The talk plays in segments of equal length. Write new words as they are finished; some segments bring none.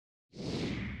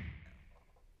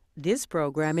This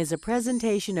program is a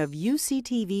presentation of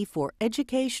UCTV for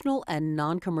educational and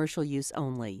non-commercial use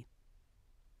only.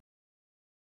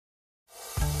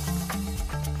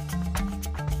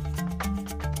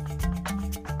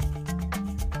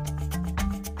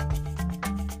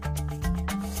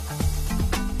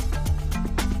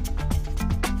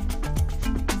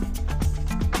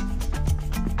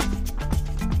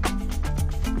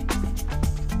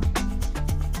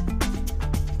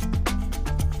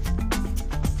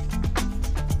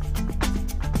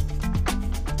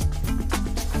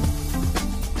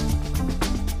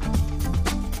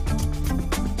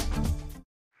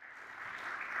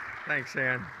 Thanks,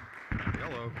 Ann.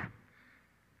 Hello.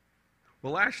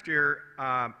 Well, last year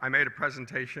I made a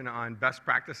presentation on best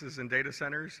practices in data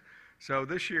centers. So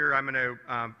this year I'm going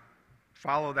to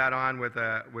follow that on with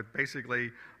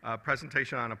basically a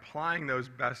presentation on applying those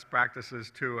best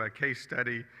practices to a case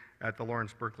study at the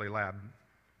Lawrence Berkeley Lab.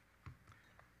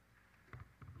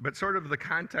 But sort of the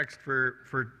context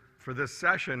for this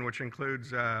session, which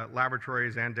includes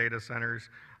laboratories and data centers,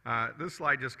 this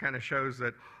slide just kind of shows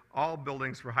that all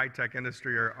buildings for high-tech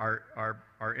industry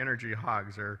are energy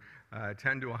hogs. They're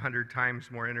 10 to 100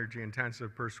 times more energy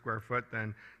intensive per square foot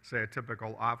than, say, a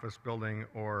typical office building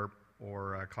or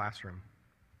a classroom.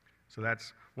 So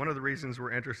that's one of the reasons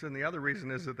we're interested. And the other reason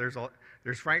is that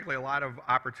there's frankly a lot of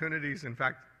opportunities. In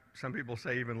fact, some people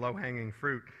say even low-hanging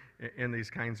fruit in these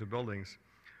kinds of buildings.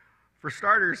 For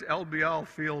starters, LBL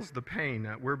feels the pain.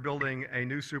 We're building a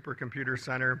new supercomputer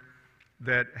center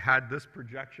that had this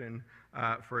projection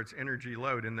for its energy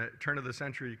load. In the turn of the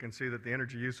century, you can see that the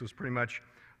energy use was pretty much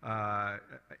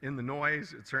in the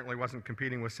noise. It certainly wasn't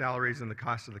competing with salaries and the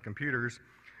cost of the computers.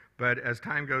 But as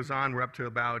time goes on, we're up to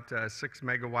about 6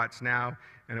 megawatts now,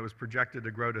 and it was projected to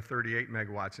grow to 38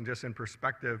 megawatts. And just in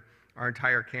perspective, our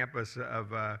entire campus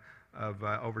of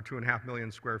over 2.5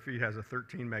 million square feet has a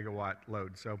 13 megawatt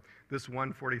load. So this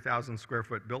 40,000 square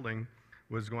foot building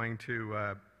was going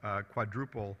to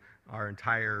quadruple our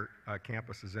entire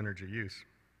campus's energy use.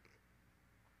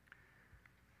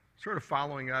 Sort of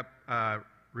following up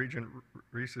Regent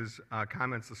Reese's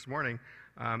comments this morning,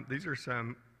 these are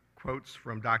some quotes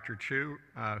from Dr. Chu,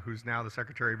 who's now the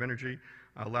Secretary of Energy,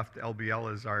 left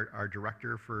LBL as our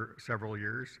director for several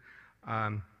years.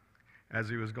 As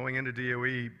he was going into DOE,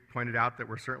 he pointed out that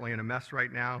we're certainly in a mess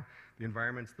right now. The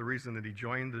environment's the reason that he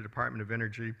joined the Department of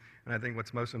Energy, and I think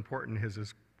what's most important is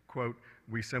his quote,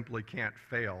 "We simply can't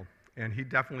fail." And he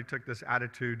definitely took this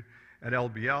attitude at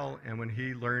LBL, and when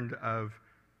he learned of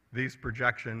these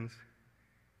projections,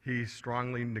 he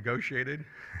strongly negotiated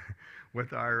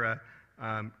with our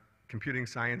computing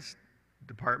science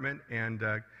department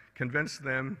and convinced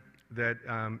them that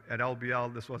at LBL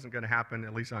this wasn't going to happen,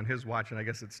 at least on his watch, and I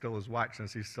guess it's still his watch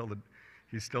since he's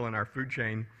still in our food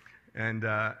chain. And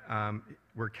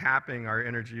we're capping our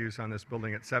energy use on this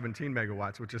building at 17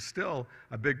 megawatts, which is still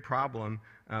a big problem,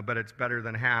 but it's better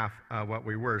than half what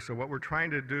we were. So what we're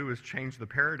trying to do is change the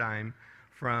paradigm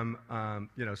from,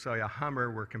 say a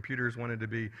Hummer where computers wanted to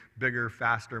be bigger,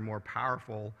 faster, more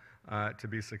powerful to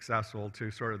be successful,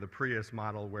 to sort of the Prius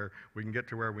model where we can get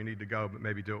to where we need to go, but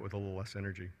maybe do it with a little less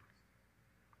energy.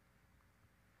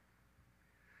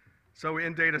 So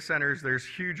in data centers, there's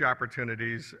huge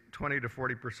opportunities. 20 to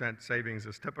 40% savings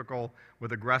is typical.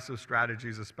 With aggressive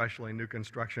strategies, especially new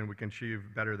construction, we can achieve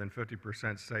better than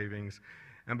 50% savings.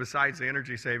 And besides the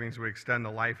energy savings, we extend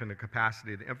the life and the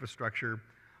capacity of the infrastructure.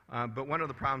 But one of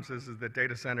the problems is that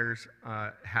data centers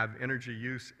have energy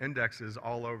use indexes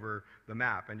all over the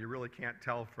map, and you really can't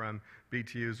tell from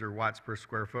BTUs or watts per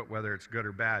square foot whether it's good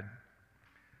or bad.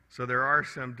 So there are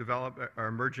some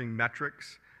emerging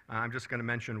metrics. I'm just going to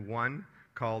mention one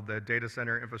called the Data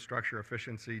Center Infrastructure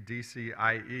Efficiency,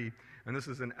 DCIE. And this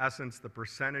is in essence the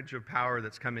percentage of power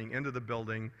that's coming into the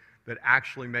building that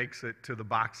actually makes it to the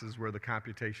boxes where the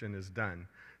computation is done.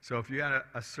 So if you had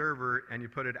a server and you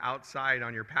put it outside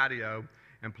on your patio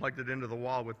and plugged it into the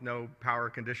wall with no power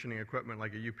conditioning equipment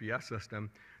like a UPS system,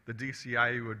 the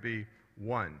DCIE would be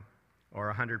 1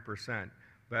 or 100%.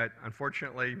 But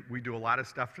unfortunately, we do a lot of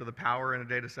stuff to the power in a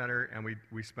data center, and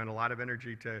we spend a lot of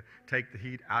energy to take the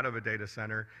heat out of a data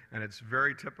center, and it's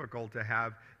very typical to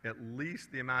have at least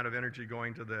the amount of energy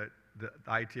going to the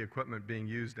IT equipment being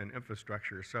used in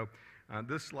infrastructure. So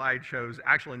this slide shows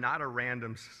actually not a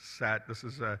random set. This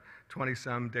is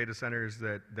 20-some data centers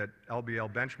that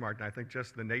LBL benchmarked, and I think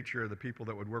just the nature of the people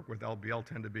that would work with LBL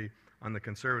tend to be on the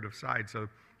conservative side. So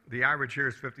the average here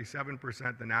is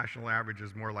 57%. The national average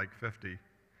is more like 50%.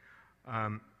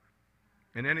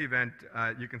 In any event,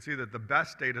 you can see that the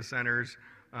best data centers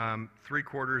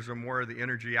 3/4 or more of the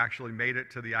energy actually made it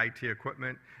to the IT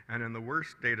equipment, and in the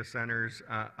worst data centers,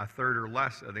 1/3 or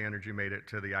less of the energy made it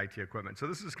to the IT equipment. So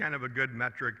this is kind of a good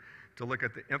metric to look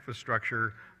at the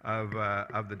infrastructure of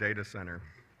the data center.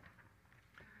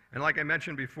 And like I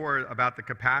mentioned before about the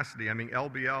capacity, I mean,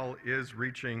 LBL is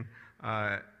reaching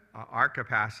our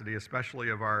capacity, especially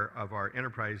of our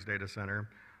enterprise data center,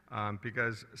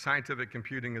 because scientific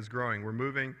computing is growing. We're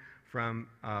moving from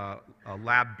a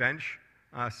lab bench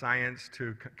science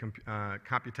to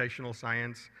computational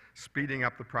science, speeding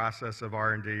up the process of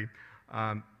R&D.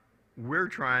 We're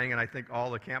trying, and I think all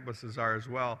the campuses are as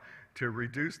well, to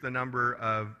reduce the number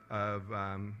of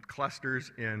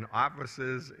clusters in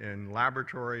offices, in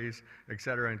laboratories, et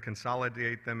cetera, and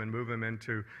consolidate them and move them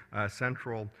into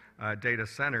central data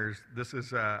centers. This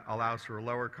allows for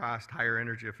lower cost, higher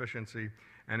energy efficiency,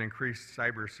 and increased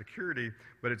cybersecurity,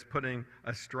 but it's putting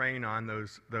a strain on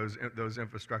those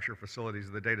infrastructure facilities,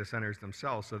 the data centers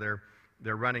themselves. So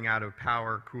they're running out of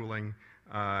power, cooling,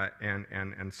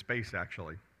 and space,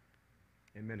 actually,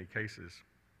 in many cases.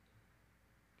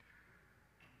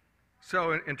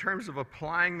 So in terms of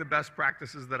applying the best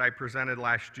practices that I presented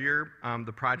last year,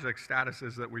 the project status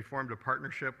is that we formed a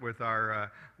partnership with our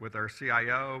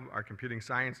CIO, our computing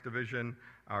science division,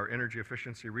 our energy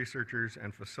efficiency researchers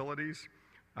and facilities,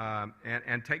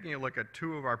 and taking a look at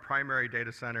 2 of our primary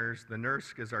data centers. The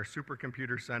NERSC is our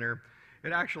supercomputer center.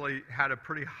 It actually had a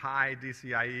pretty high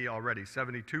DCIE already.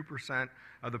 72%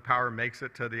 of the power makes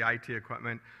it to the IT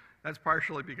equipment. That's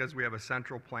partially because we have a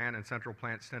central plant, and central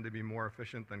plants tend to be more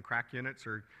efficient than crack units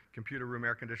or computer room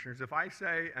air conditioners. If I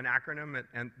say an acronym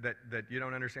that you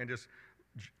don't understand, just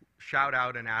shout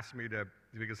out and ask me to,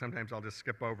 because sometimes I'll just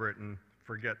skip over it and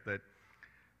forget that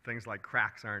things like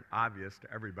cracks aren't obvious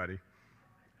to everybody.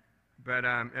 But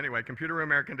anyway, computer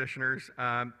room air conditioners.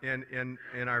 In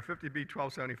our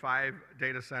 50B1275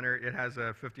 data center, it has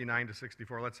a 59 to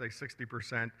 64, let's say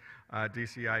 60%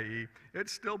 DCIE.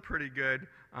 It's still pretty good.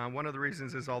 One of the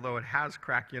reasons is although it has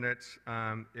crack units,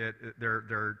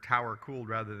 they're tower cooled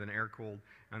rather than air cooled,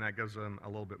 and that gives them a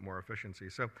little bit more efficiency.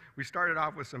 So we started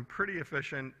off with some pretty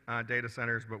efficient data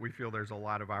centers, but we feel there's a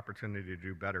lot of opportunity to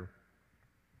do better.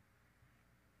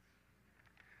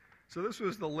 So this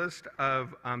was the list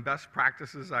of best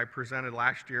practices I presented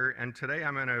last year, and today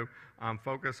I'm going to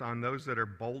focus on those that are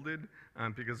bolded,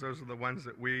 because those are the ones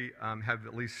that we have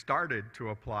at least started to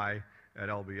apply at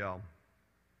LBL.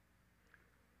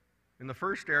 In the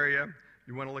first area,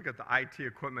 you want to look at the IT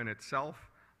equipment itself,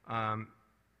 and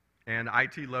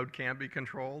IT load can be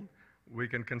controlled. We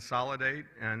can consolidate,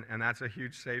 and that's a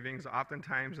huge savings.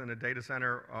 Oftentimes in a data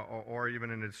center or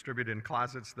even in a distributed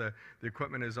closets, the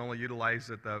equipment is only utilized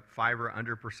at the 5% or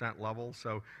under level.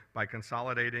 So by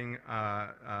consolidating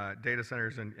data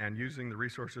centers and using the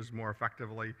resources more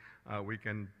effectively, we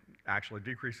can actually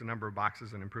decrease the number of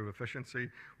boxes and improve efficiency.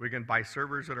 We can buy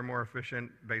servers that are more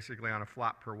efficient, basically on a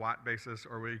flop per watt basis,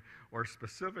 or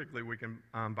specifically we can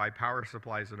buy power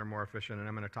supplies that are more efficient, and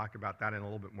I'm going to talk about that in a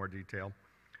little bit more detail.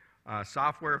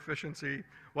 Software efficiency,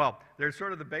 well, there's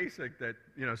sort of the basic that,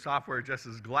 software just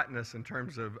is gluttonous in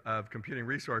terms of computing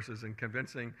resources and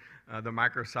convincing the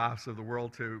Microsofts of the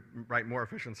world to write more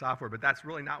efficient software, but that's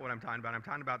really not what I'm talking about. I'm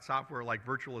talking about software like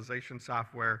virtualization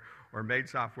software or MAID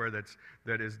software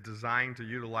that is designed to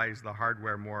utilize the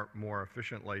hardware more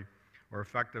efficiently or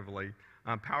effectively.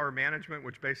 Power management,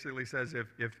 which basically says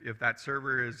if that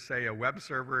server is, say, a web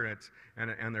server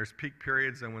and there's peak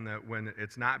periods, and when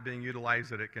it's not being utilized,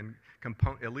 that it can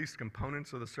at least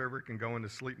components of the server can go into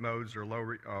sleep modes or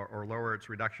lower its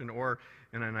reduction, or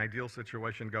in an ideal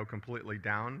situation go completely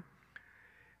down.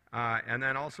 And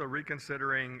then also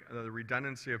reconsidering the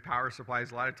redundancy of power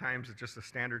supplies. A lot of times it's just a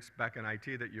standard spec in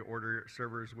IT that you order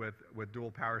servers with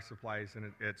dual power supplies,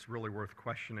 and it's really worth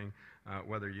questioning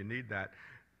whether you need that.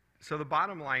 So the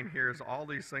bottom line here is all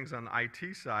these things on the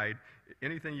IT side,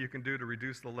 anything you can do to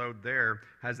reduce the load there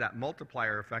has that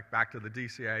multiplier effect back to the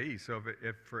DCIE. So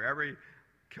if for every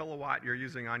kilowatt you're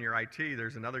using on your IT,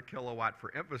 there's another kilowatt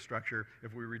for infrastructure.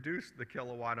 If we reduce the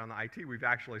kilowatt on the IT, we've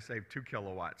actually saved 2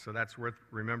 kilowatts. So that's worth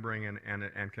remembering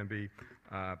and can be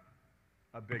a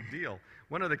big deal.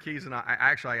 One of the keys, and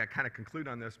I kind of conclude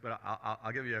on this, but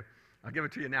I'll give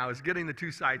it to you now, is getting the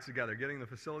two sides together, getting the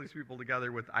facilities people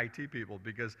together with IT people,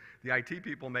 because the IT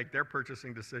people make their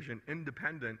purchasing decision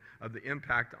independent of the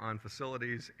impact on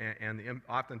facilities and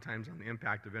oftentimes on the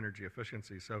impact of energy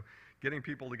efficiency. So getting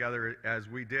people together as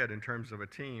we did in terms of a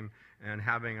team and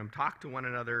having them talk to one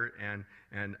another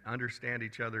and understand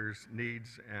each other's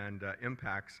needs and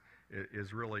impacts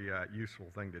is really a useful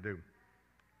thing to do.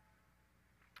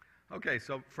 Okay,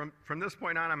 so from this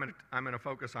point on, I'm going to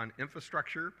focus on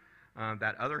infrastructure.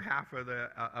 That other half of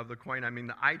the coin, I mean,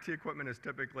 the IT equipment is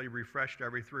typically refreshed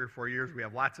every 3 or 4 years. We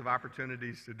have lots of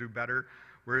opportunities to do better,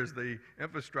 whereas the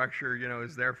infrastructure,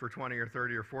 is there for 20 or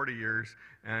 30 or 40 years,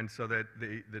 and so that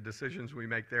the decisions we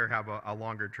make there have a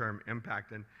longer-term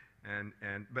impact.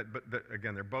 But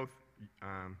again, they're both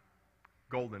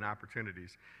golden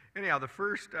opportunities. Anyhow, the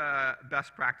first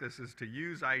best practice is to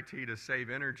use IT to save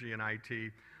energy in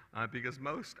IT, because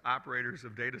most operators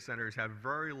of data centers have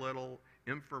very little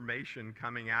information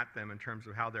coming at them in terms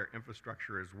of how their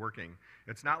infrastructure is working.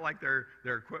 It's not like their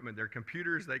equipment. Their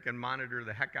computers, they can monitor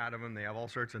the heck out of them. They have all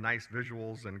sorts of nice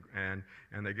visuals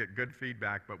and they get good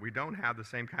feedback, but we don't have the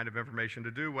same kind of information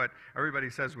to do what everybody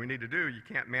says we need to do. You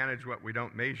can't manage what we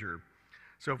don't measure.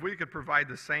 So if we could provide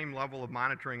the same level of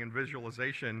monitoring and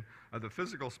visualization of the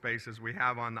physical space as we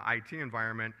have on the IT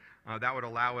environment, that would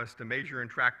allow us to measure and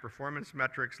track performance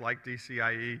metrics like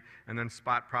DCIE and then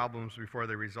spot problems before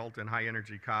they result in high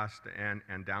energy cost and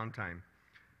downtime.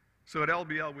 So at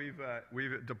LBL,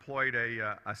 we've deployed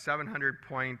a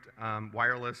 700-point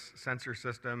wireless sensor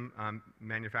system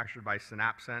manufactured by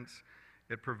SynapSense.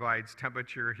 It provides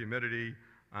temperature, humidity,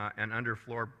 and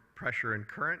underfloor pressure and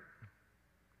current.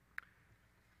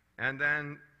 And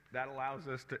then that allows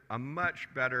us to a much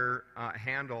better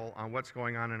handle on what's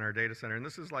going on in our data center. And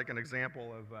this is like an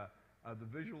example of the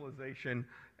visualization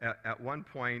at one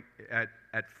point at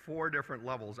 4 different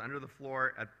levels: under the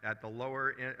floor, at the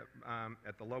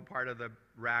low part of the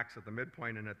racks, at the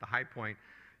midpoint, and at the high point.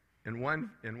 In one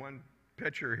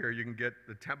picture here, you can get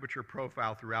the temperature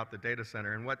profile throughout the data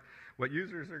center. And what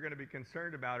users are going to be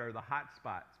concerned about are the hot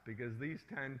spots, because these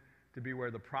tend to be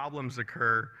where the problems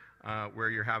occur, where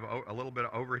you have a little bit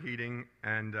of overheating,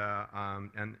 and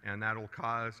that'll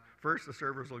cause, first the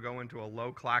servers will go into a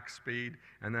low clock speed,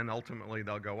 and then ultimately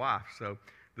they'll go off. So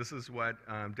this is what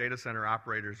data center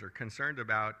operators are concerned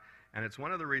about, and it's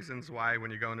one of the reasons why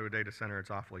when you go into a data center,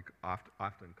 it's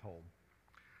often cold.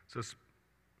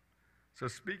 So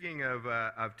speaking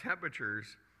of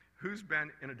temperatures, who's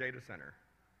been in a data center?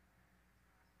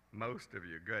 Most of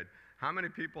you, good. How many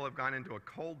people have gone into a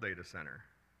cold data center?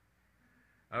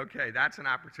 Okay, that's an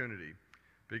opportunity,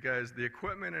 because the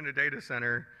equipment in a data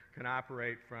center can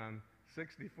operate from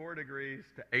 64 degrees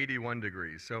to 81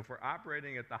 degrees. So if we're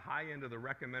operating at the high end of the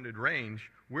recommended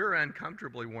range, we're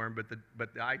uncomfortably warm, but the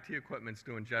IT equipment's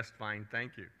doing just fine,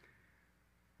 thank you.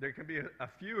 There can be a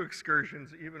few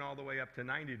excursions even all the way up to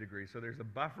 90 degrees, so there's a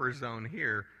buffer zone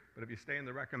here, but if you stay in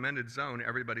the recommended zone,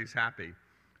 everybody's happy.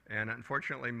 And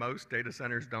unfortunately, most data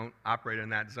centers don't operate in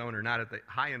that zone, or not at the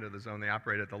high end of the zone. They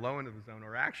operate at the low end of the zone,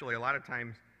 or actually, a lot of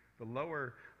times, the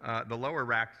lower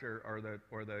racks or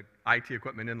the IT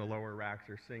equipment in the lower racks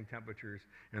are seeing temperatures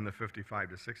in the 55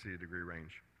 to 60 degree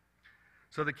range.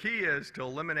 So the key is to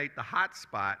eliminate the hot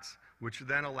spots, which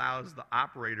then allows the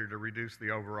operator to reduce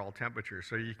the overall temperature.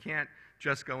 So you can't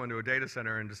just go into a data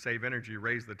center and to save energy,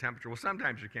 raise the temperature. Well,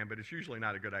 sometimes you can, but it's usually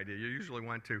not a good idea. You usually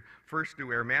want to first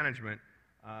do air management,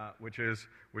 which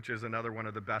is another one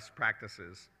of the best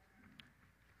practices.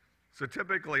 So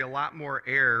typically, a lot more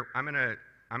air. I'm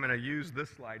going to use this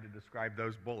slide to describe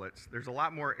those bullets. There's a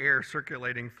lot more air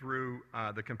circulating through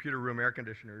the computer room air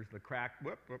conditioners.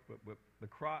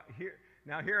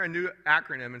 Now here a new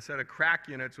acronym instead of CRAC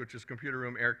units, which is computer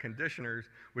room air conditioners,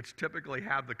 which typically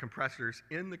have the compressors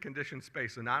in the conditioned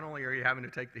space. So not only are you having to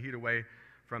take the heat away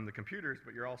from the computers,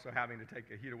 but you're also having to take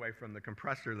the heat away from the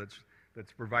compressor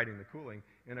that's providing the cooling.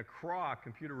 In a CRAW,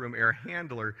 computer room air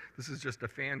handler, this is just a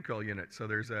fan coil unit. So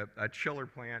there's a chiller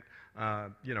plant,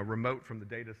 remote from the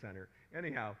data center.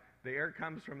 Anyhow, the air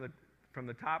comes from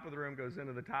the top of the room, goes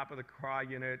into the top of the CRAW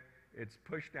unit. It's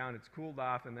pushed down, it's cooled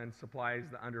off, and then supplies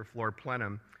the underfloor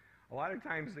plenum. A lot of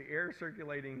times, the air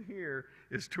circulating here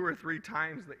is 2 or 3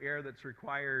 times the air that's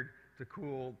required to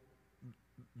cool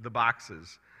the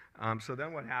boxes. So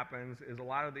then what happens is a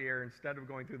lot of the air, instead of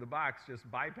going through the box, just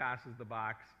bypasses the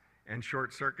box and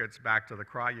short circuits back to the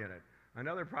CRAW unit.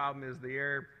 Another problem is the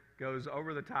air goes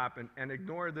over the top, and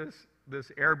ignore this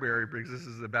air barrier because this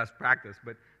is the best practice,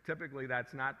 but typically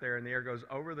that's not there, and the air goes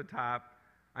over the top.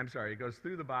 It goes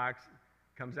through the box,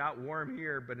 comes out warm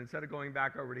here, but instead of going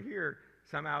back over to here,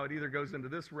 somehow it either goes into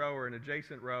this row or an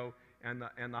adjacent row, and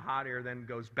the hot air then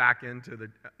goes back into the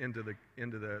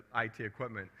IT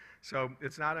equipment. So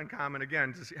it's not uncommon,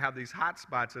 again, to have these hot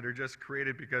spots that are just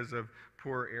created because of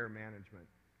poor air management.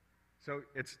 So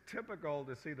it's typical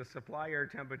to see the supply air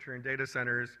temperature in data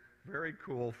centers very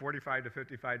cool, 45 to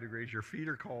 55 degrees. Your feet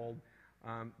are cold.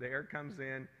 The air comes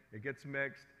in, it gets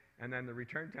mixed, and then the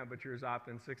return temperature is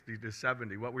often 60 to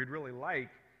 70. What we'd really like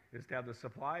is to have the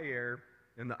supply air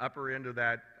in the upper end of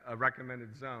that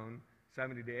recommended zone,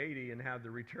 70 to 80, and have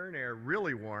the return air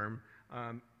really warm,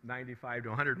 95 to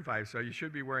 105. So you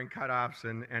should be wearing cutoffs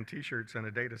and T-shirts in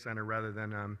a data center rather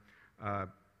than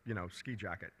ski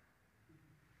jacket.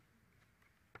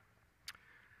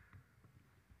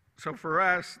 So for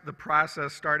us, the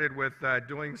process started with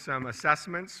doing some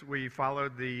assessments. We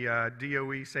followed the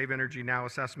DOE Save Energy Now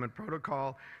assessment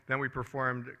protocol. Then we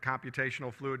performed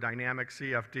computational fluid dynamics,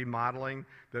 CFD modeling,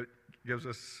 that gives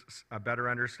us a better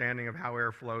understanding of how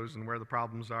air flows and where the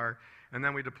problems are. And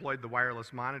then we deployed the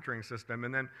wireless monitoring system.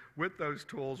 And then with those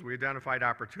tools, we identified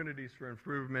opportunities for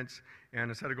improvements. And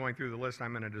instead of going through the list,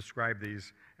 I'm going to describe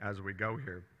these as we go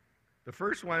here. The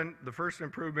first one, the first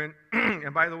improvement,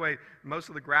 and by the way, most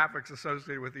of the graphics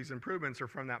associated with these improvements are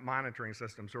from that monitoring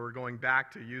system. So we're going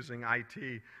back to using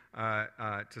IT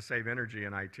to save energy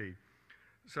in IT.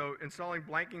 So installing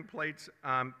blanking plates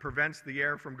prevents the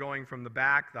air from going from the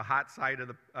back, the hot side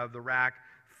of the rack,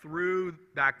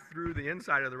 back through the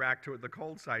inside of the rack to the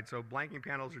cold side. So blanking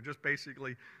panels are just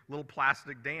basically little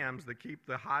plastic dams that keep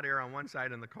the hot air on one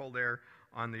side and the cold air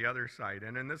on the other side.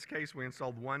 And in this case, we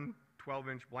installed one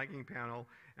 12-inch blanking panel,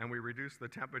 and we reduced the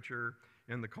temperature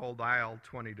in the cold aisle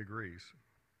 20 degrees.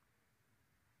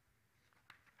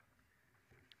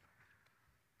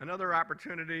 Another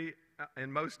opportunity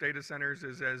in most data centers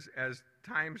is as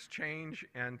times change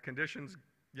and conditions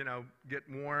get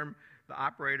warm, the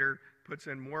operator puts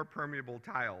in more permeable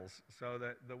tiles, so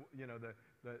that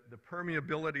the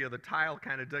permeability of the tile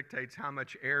kind of dictates how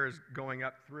much air is going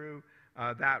up through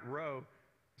that row.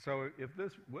 So if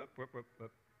this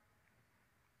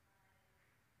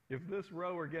if this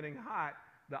row were getting hot,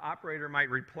 the operator might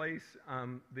replace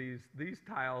these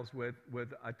tiles with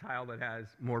a tile that has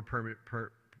more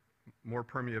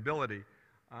permeability.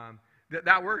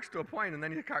 That works to a point, and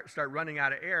then you start running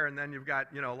out of air, and then you've got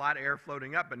a lot of air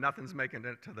floating up, but nothing's making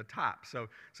it to the top. So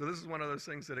this is one of those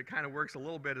things that it kind of works a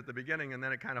little bit at the beginning, and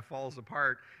then it kind of falls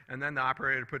apart, and then the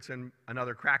operator puts in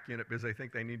another crack unit because they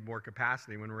think they need more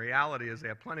capacity, when reality is they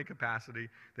have plenty of capacity,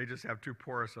 they just have too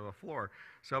porous of a floor.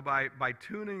 So by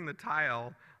tuning the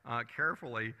tile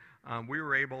carefully, we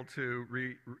were able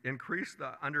to increase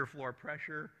the underfloor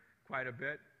pressure quite a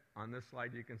bit. On this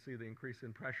slide, you can see the increase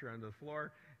in pressure under the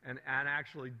floor, and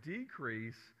actually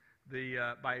decrease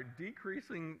by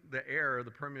decreasing the air,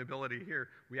 the permeability here,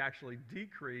 we actually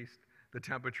decreased the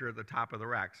temperature at the top of the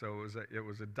rack. So it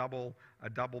was a double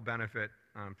benefit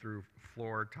through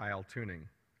floor tile tuning.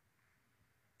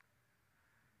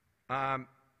 The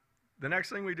next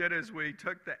thing we did is we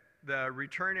took the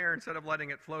return air, instead of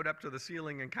letting it float up to the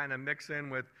ceiling and kind of mix in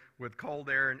with cold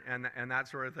air and that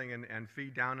sort of thing and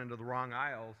feed down into the wrong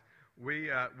aisles, we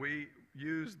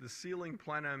used the ceiling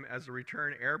plenum as a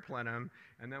return air plenum,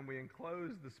 and then we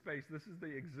enclosed the space. This is the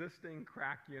existing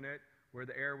crack unit where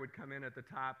the air would come in at the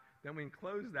top. Then we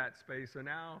enclosed that space, so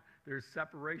now there's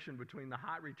separation between the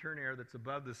hot return air that's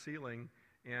above the ceiling.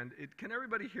 And can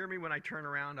everybody hear me when I turn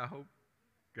around? I hope.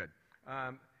 Good.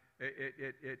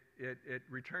 It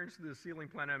returns to the ceiling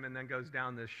plenum and then goes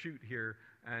down this chute here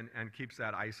and keeps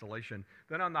that isolation.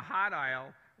 Then on the hot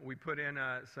aisle, we put in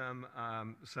some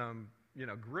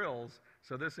grills,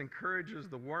 so this encourages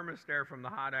the warmest air from the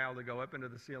hot aisle to go up into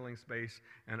the ceiling space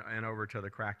and over to the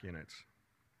crack units.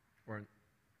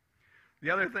 The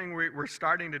other thing we're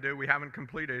starting to do, we haven't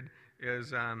completed,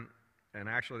 is, and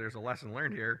actually there's a lesson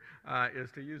learned here,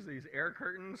 is to use these air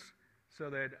curtains so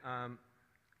that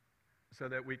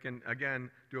we can,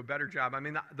 again, do a better job. I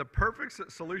mean, the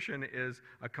perfect solution is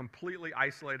a completely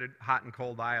isolated hot and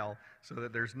cold aisle so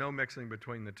that there's no mixing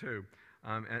between the two.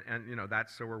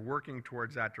 So we're working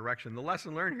towards that direction. The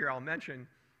lesson learned here I'll mention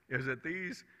is that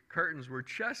these curtains were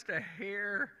just a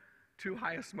hair too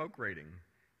high a smoke rating.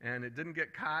 And it didn't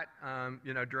get caught,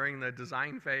 during the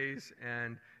design phase,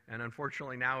 and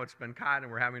unfortunately now it's been caught,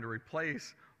 and we're having to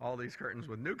replace all these curtains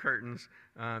with new curtains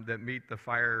that meet the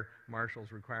fire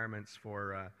marshal's requirements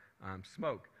for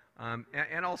smoke.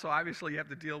 And also, obviously, you have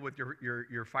to deal with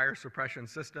your fire suppression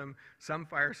system. Some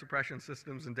fire suppression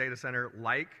systems in data center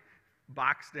like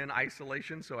boxed-in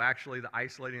isolation, so actually the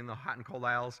isolating the hot and cold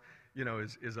aisles,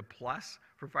 is a plus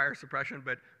for fire suppression.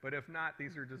 But if not,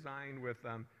 these are designed with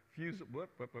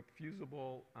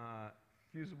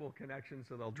fusible connections,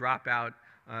 so they'll drop out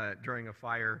during a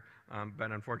fire.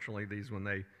 But unfortunately, these, when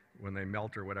they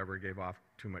melt or whatever, gave off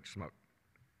too much smoke.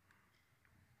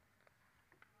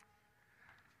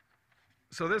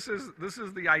 So this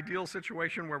is the ideal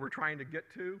situation where we're trying to get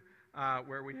to,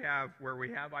 where we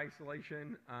have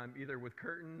isolation, either with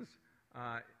curtains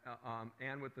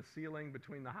and with the ceiling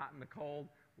between the hot and the cold.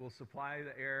 We'll supply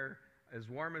the air as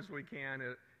warm as we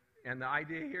can. And the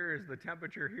idea here is the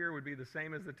temperature here would be the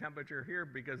same as the temperature here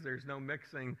because there's no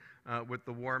mixing with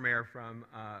the warm air from,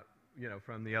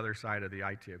 from the other side of the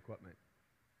IT equipment.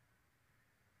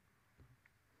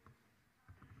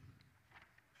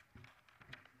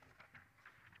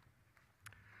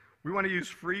 We want to use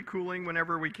free cooling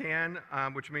whenever we can,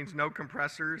 which means no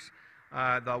compressors.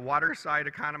 The water side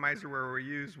economizer, where we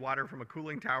use water from a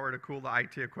cooling tower to cool the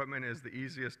IT equipment, is the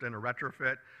easiest in a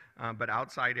retrofit, but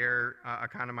outside air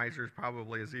economizers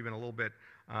probably is even a little bit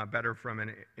better from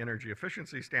an energy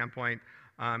efficiency standpoint.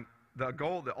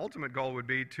 The ultimate goal would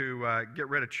be to get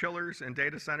rid of chillers in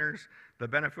data centers. The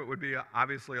benefit would be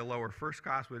obviously a lower first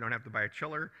cost. We don't have to buy a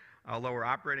chiller. A lower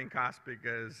operating cost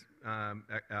because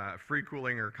free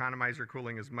cooling or economizer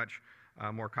cooling is much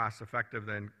more cost effective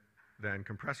than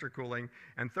compressor cooling.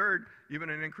 And third,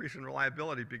 even an increase in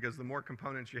reliability because the more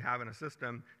components you have in a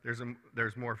system,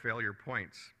 there's more failure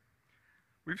points.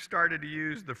 We've started to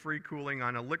use the free cooling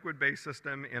on a liquid-based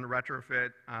system in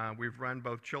retrofit. We've run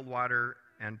both chilled water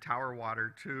and tower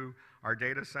water to our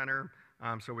data center.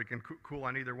 So we can cool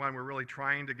on either one. We're really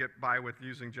trying to get by with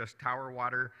using just tower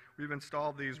water. We've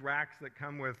installed these racks that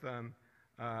come with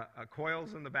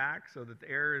coils in the back so that the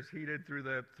air is heated through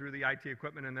the IT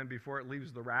equipment, and then before it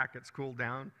leaves the rack, it's cooled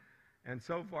down. And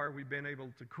so far, we've been able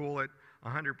to cool it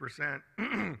 100%,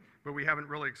 but we haven't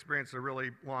really experienced a really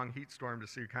long heat storm to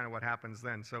see kind of what happens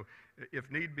then. So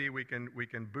if need be, we can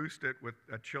boost it with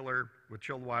a chiller, with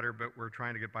chilled water, but we're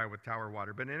trying to get by with tower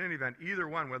water. But in any event, either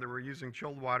one, whether we're using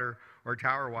chilled water or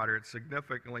tower water, it's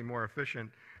significantly more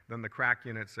efficient than the crack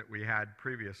units that we had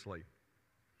previously.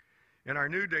 In our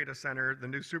new data center, the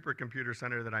new supercomputer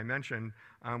center that I mentioned,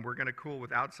 we're going to cool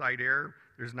with outside air.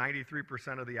 There's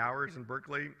 93% of the hours in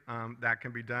Berkeley that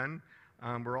can be done.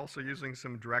 We're also using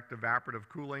some direct evaporative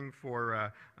cooling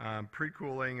for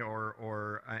pre-cooling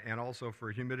and also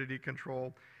for humidity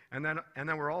control. And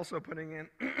then we're also putting in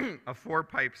a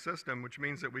 4-pipe system, which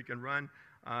means that we can run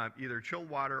either chilled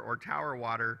water or tower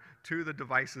water to the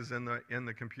devices in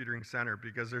the computing center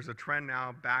because there's a trend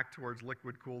now back towards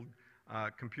liquid-cooled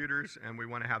computers, and we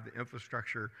want to have the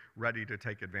infrastructure ready to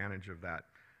take advantage of that.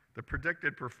 The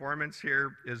predicted performance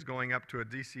here is going up to a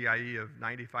DCIE of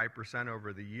 95%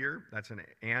 over the year. That's an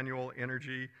annual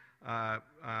energy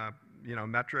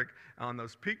metric. On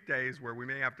those peak days where we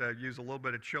may have to use a little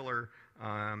bit of chiller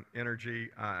energy,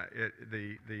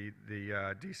 the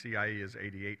DCIE is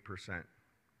 88%.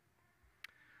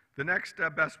 The next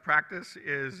best practice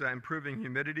is improving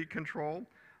humidity control.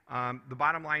 The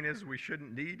bottom line is we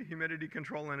shouldn't need humidity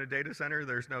control in a data center.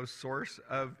 There's no source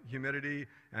of humidity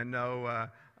and no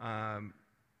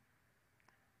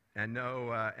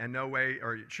way,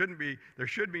 or it shouldn't be, there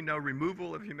should be no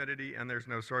removal of humidity and there's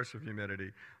no source of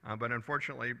humidity. But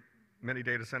unfortunately, many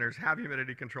data centers have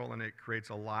humidity control and it creates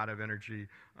a lot of energy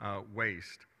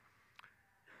waste.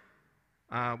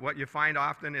 What you find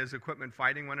often is equipment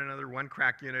fighting one another, one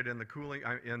crack unit in the cooling,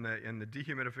 in the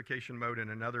dehumidification mode and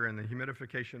another in the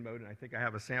humidification mode. And I think I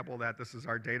have a sample of that. This is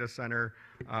our data center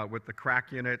with the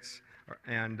crack units.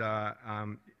 And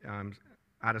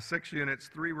out of 6 units,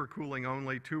 3 were cooling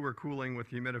only, 2 were cooling with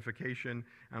humidification,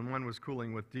 and 1 was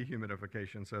cooling with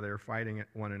dehumidification. So they were fighting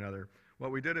one another.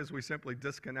 What we did is we simply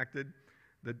disconnected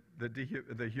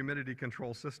the humidity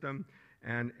control system,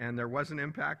 and there was an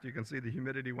impact. You can see the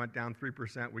humidity went down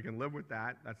 3%. We can live with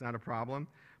that. That's not a problem.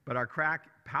 But our crack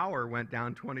power went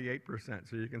down 28%.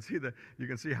 So you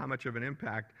can see how much of an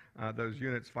impact those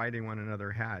units fighting one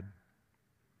another had.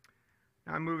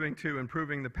 Now I'm moving to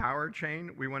improving the power chain.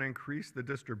 We want to increase the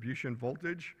distribution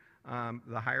voltage.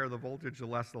 The higher the voltage, the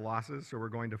less the losses. So we're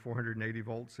going to 480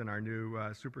 volts in our new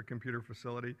supercomputer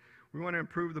facility. We want to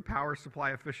improve the power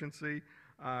supply efficiency.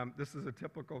 This is a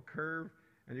typical curve.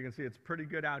 And you can see it's pretty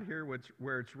good out here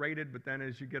where it's rated, but then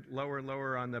as you get lower and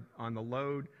lower on the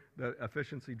load, the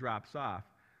efficiency drops off.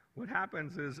 What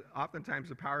happens is oftentimes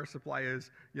the power supply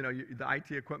is, the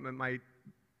IT equipment might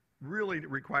really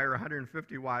require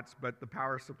 150 watts, but the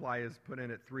power supply is put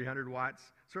in at 300 watts.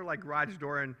 Sort of like garage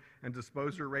door and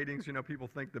disposer ratings. People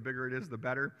think the bigger it is, the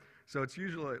better. So it's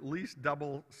usually at least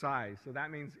double size. So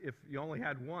that means if you only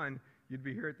had one, you'd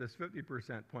be here at this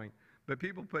 50% point. But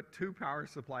people put 2 power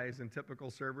supplies in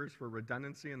typical servers for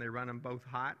redundancy, and they run them both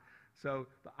hot. So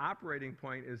the operating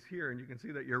point is here, and you can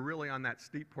see that you're really on that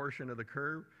steep portion of the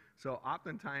curve. So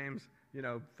oftentimes,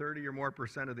 30 or more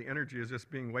 % of the energy is just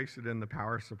being wasted in the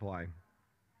power supply.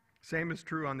 Same is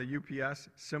true on the UPS,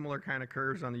 similar kind of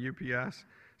curves on the UPS.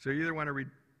 So you either want to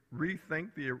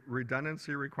rethink the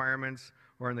redundancy requirements,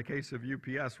 or in the case of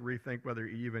UPS, rethink whether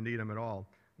you even need them at all.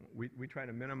 We try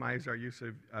to minimize our use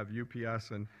of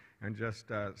UPS and just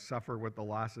suffer with the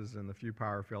losses and the few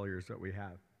power failures that we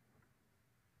have.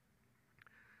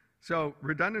 So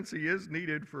redundancy is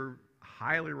needed for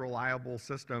highly reliable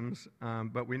systems,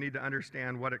 but we need to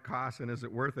understand what it costs and is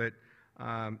it worth it.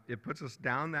 It puts us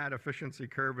down that efficiency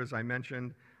curve, as I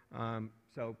mentioned.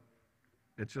 So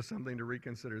it's just something to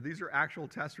reconsider. These are actual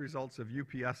test results of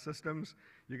UPS systems.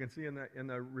 You can see in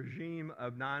the regime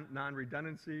of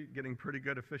non-redundancy, getting pretty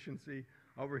good efficiency.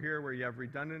 Over here, where you have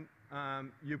redundant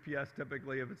UPS,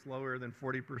 typically if it's lower than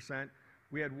 40%.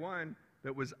 We had one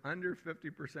that was under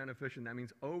 50% efficient. That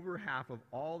means over half of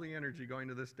all the energy going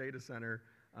to this data center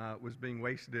was being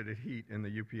wasted at heat in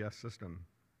the UPS system.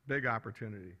 Big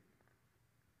opportunity.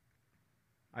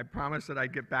 I promised that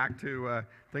I'd get back to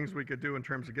things we could do in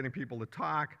terms of getting people to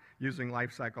talk, using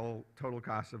life cycle total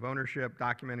cost of ownership,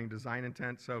 documenting design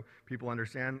intent so people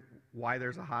understand why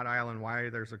there's a hot aisle and why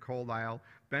there's a cold aisle,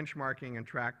 benchmarking and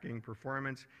tracking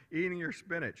performance, eating your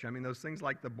spinach. I mean, those things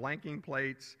like the blanking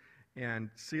plates and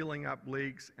sealing up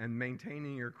leaks and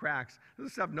maintaining your cracks. This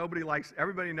is stuff nobody likes.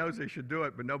 Everybody knows they should do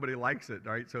it, but nobody likes it,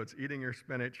 right? So it's eating your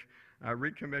spinach,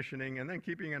 recommissioning, and then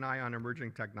keeping an eye on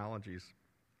emerging technologies.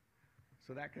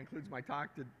 So that concludes my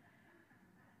talk.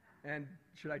 And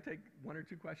should I take one or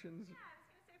two questions? Yeah, I was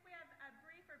going to say if we have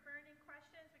brief or burning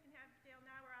questions, we can have Dale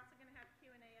now. We're also going to have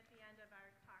Q&A at the end of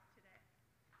our talk today.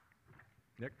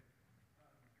 Nick?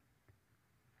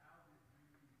 How did you get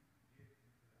into the IT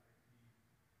arena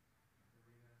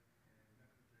and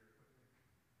necessary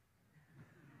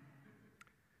equipment?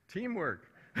 Teamwork.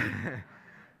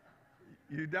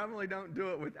 You definitely don't do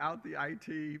it without the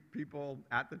IT people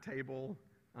at the table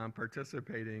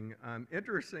participating.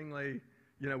 Interestingly,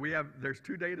 you know, there's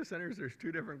 2 data centers, there's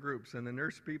 2 different groups, and the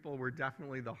nurse people were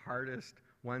definitely the hardest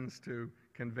ones to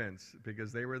convince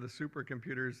because they were the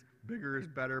supercomputers. Bigger is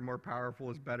better, more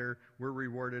powerful is better. We're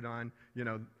rewarded on, you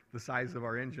know, the size of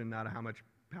our engine, not how much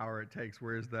power it takes.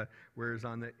 Whereas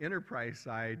on the enterprise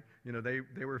side, you know, they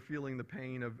were feeling the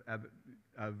pain of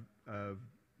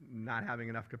not having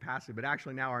enough capacity. But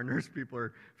actually now our nurse people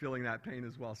are feeling that pain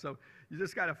as well. So you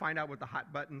just got to find out what the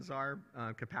hot buttons are.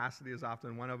 Capacity is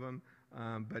often one of them,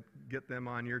 but get them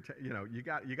on your, you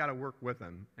got to work with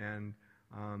them. And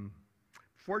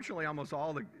fortunately, almost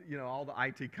all the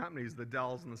IT companies, the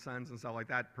Dells and the Suns and stuff like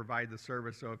that, provide the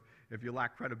service. So if you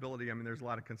lack credibility, I mean, there's a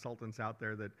lot of consultants out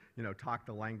there that, you know, talk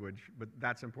the language. But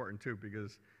that's important too,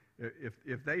 because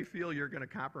if they feel you're going to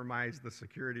compromise the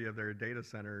security of their data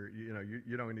center,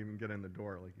 you don't even get in the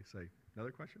door, like you say. Another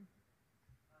question?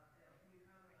 Can you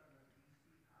comment on the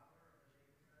DC power of the data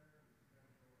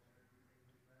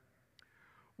center?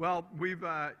 Well,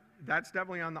 that's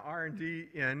definitely on the R&D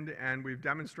end, and we've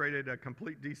demonstrated a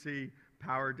complete DC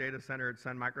power data center at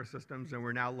Sun Microsystems, and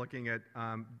we're now looking at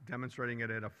demonstrating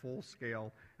it at a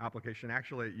full-scale application,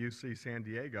 actually at UC San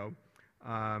Diego.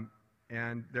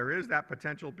 And there is that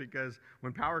potential because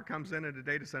when power comes in at a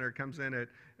data center, it comes in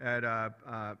at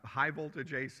high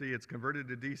voltage AC, it's converted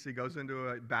to DC, goes into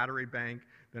a battery bank,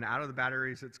 then out of the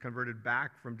batteries it's converted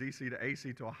back from DC to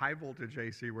AC to a high voltage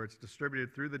AC where it's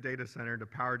distributed through the data center to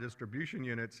power distribution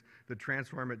units that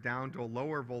transform it down to a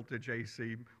lower voltage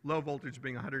AC, low voltage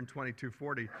being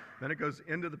 12240. Then it goes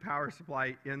into the power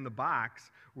supply in the box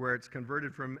where it's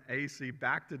converted from AC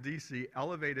back to DC,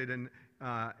 elevated and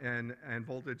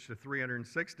voltage to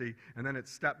 360, and then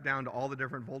it's stepped down to all the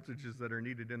different voltages that are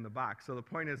needed in the box. So the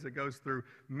point is it goes through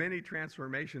many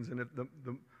transformations, and if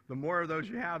the more of those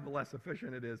you have, the less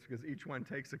efficient it is because each one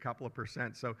takes a couple of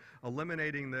percent. So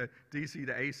eliminating the DC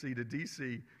to AC to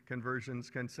DC conversions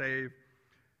can save,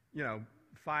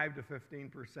 5 to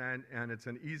 15%, and it's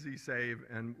an easy save,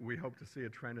 and we hope to see a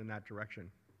trend in that direction.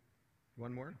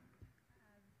 One more?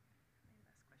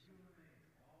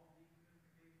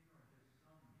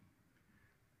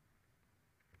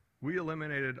 We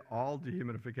eliminated all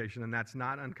dehumidification, and that's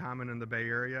not uncommon in the Bay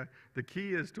Area. The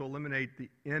key is to eliminate the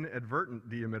inadvertent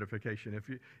dehumidification.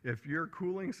 If your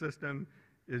cooling system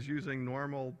is using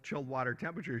normal chilled water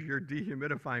temperatures, you're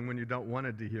dehumidifying when you don't want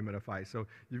to dehumidify. So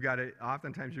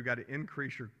oftentimes you've got to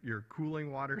increase your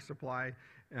cooling water supply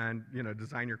and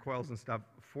design your coils and stuff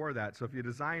for that. So if you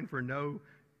design for no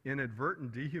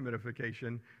inadvertent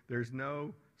dehumidification, there's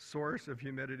no source of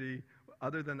humidity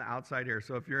other than the outside air.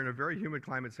 So if you're in a very humid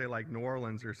climate, say like New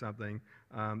Orleans or something,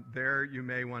 there you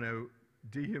may want to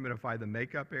dehumidify the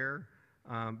makeup air.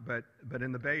 But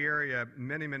in the Bay Area,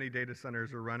 many data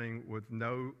centers are running with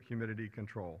no humidity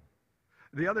control.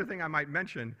 The other thing I might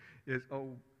mention is,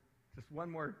 just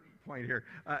one more point here.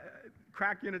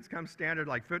 Crack units come standard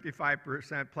like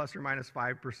 55% plus or minus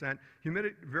 5%.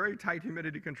 Very tight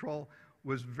humidity control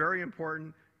was very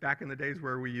important. back in the days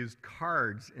where we used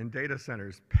cards in data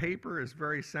centers. Paper is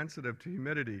very sensitive to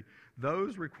humidity.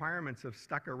 Those requirements have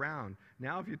stuck around.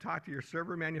 Now if you talk to your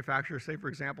server manufacturer, say for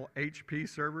example HP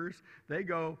servers,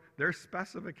 their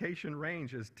specification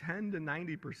range is 10 to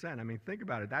 90%. I mean, think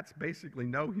about it. That's basically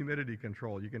no humidity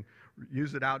control. You can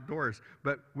use it outdoors.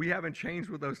 But we haven't changed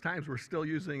with those times. We're still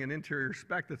using an interior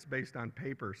spec that's based on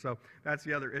paper. So that's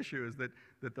the other issue, is that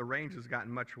the range has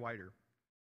gotten much wider.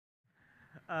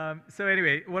 So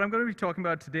anyway, what I'm going to be talking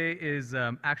about today is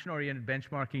action-oriented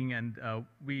benchmarking, and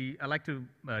I like to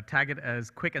tag it as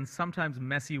quick and sometimes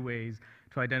messy ways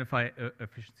to identify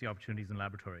efficiency opportunities in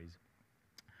laboratories.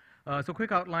 So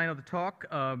quick outline of the talk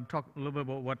a little bit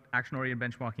about what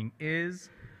action-oriented benchmarking is,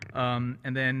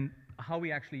 and then how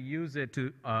we actually use it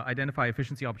to identify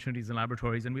efficiency opportunities in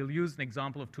laboratories, and we'll use an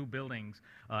example of 2 buildings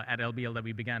at LBL that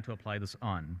we began to apply this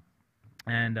on.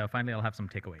 And finally, I'll have some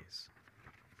takeaways.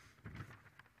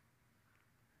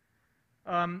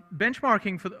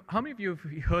 Benchmarking, how many of you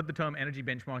have heard the term energy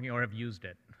benchmarking or have used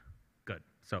it? Good.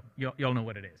 So you all know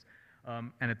what it is.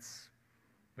 And it's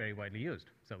very widely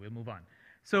used. So we'll move on.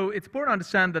 So it's important to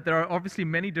understand that there are obviously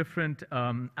many different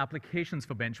applications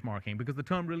for benchmarking, because the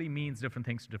term really means different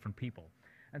things to different people.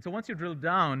 And so once you drill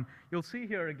down, you'll see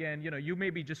here again, you may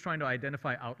be just trying to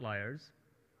identify outliers.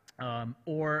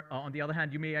 Or on the other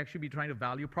hand, you may actually be trying to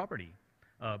value property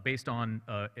based on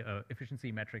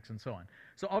efficiency metrics and so on.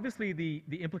 So obviously,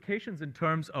 the implications in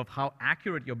terms of how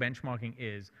accurate your benchmarking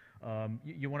is,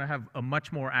 you want to have a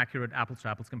much more accurate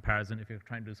apples-to-apples comparison if you're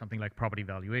trying to do something like property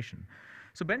valuation.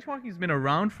 So benchmarking has been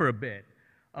around for a bit,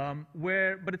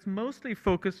 but it's mostly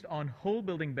focused on whole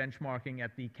building benchmarking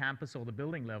at the campus or the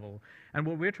building level. And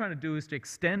what we're trying to do is to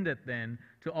extend it then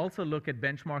to also look at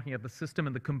benchmarking at the system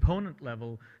and the component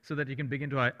level, so that you can begin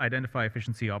to identify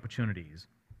efficiency opportunities.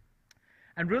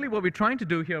 And really what we're trying to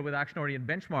do here with action-oriented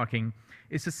benchmarking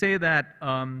is to say that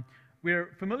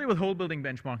we're familiar with whole building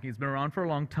benchmarking. It's been around for a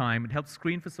long time. It helps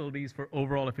screen facilities for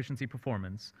overall efficiency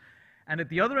performance. And at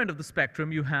the other end of the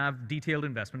spectrum, you have detailed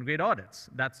investment-grade audits.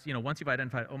 That's, once you've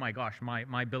identified, oh my gosh,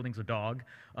 my building's a dog,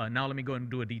 now let me go and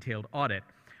do a detailed audit.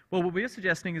 Well, what we're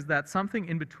suggesting is that something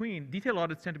in between. Detailed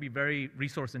audits tend to be very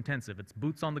resource-intensive. It's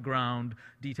boots on the ground,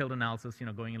 detailed analysis,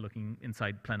 going and looking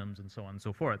inside plenums and so on and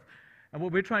so forth. And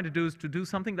what we're trying to do is to do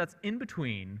something that's in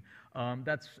between,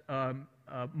 that's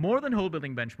more than whole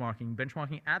building benchmarking.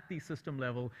 Benchmarking at the system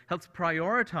level helps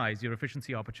prioritize your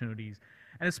efficiency opportunities,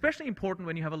 and especially important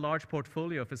when you have a large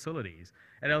portfolio of facilities.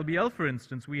 At LBL, for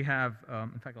instance, we have,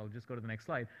 in fact, I'll just go to the next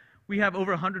slide. We have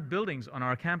over 100 buildings on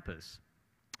our campus.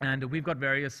 And we've got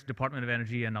various Department of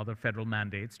Energy and other federal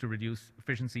mandates to reduce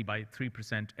efficiency by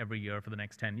 3% every year for the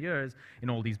next 10 years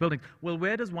in all these buildings. Well,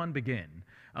 where does one begin?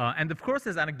 And of course,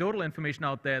 there's anecdotal information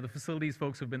out there. The facilities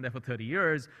folks who've been there for 30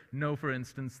 years know, for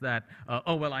instance, that,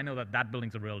 oh, well, I know that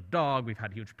building's a real dog. We've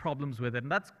had huge problems with it,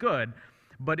 and that's good.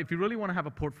 But if you really want to have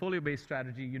a portfolio-based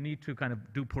strategy, you need to kind of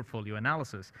do portfolio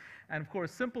analysis. And of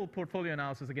course, simple portfolio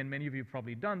analysis, again, many of you have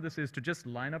probably done this, is to just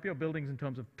line up your buildings in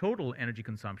terms of total energy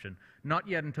consumption, not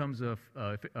yet in terms of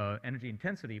energy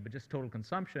intensity, but just total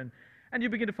consumption. And you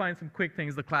begin to find some quick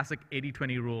things, the classic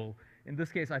 80-20 rule. In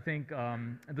this case, I think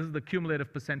this is the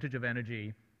cumulative percentage of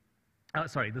energy.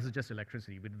 Sorry, this is just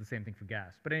electricity. We did the same thing for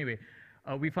gas. But anyway,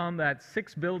 we found that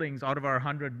 6 buildings out of our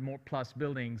 100+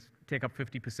 buildings take up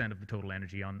 50% of the total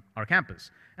energy on our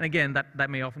campus. And again, that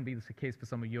may often be the case for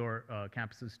some of your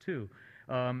campuses too.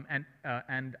 And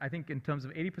I think in terms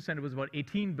of 80%, it was about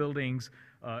 18 buildings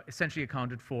essentially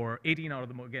accounted for, 18 out of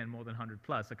them, again, more than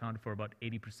 100+, accounted for about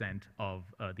 80% of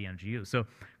the energy use. So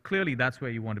clearly, that's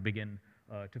where you want to begin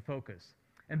to focus.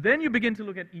 And then you begin to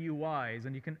look at EUIs,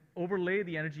 and you can overlay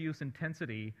the energy use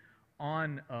intensity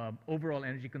on overall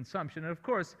energy consumption. And of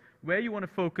course, where you want to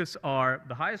focus are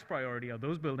the highest priority are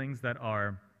those buildings that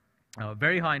are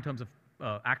very high in terms of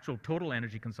actual total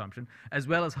energy consumption, as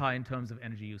well as high in terms of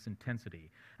energy use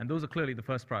intensity. And those are clearly the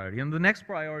first priority. And the next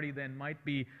priority then might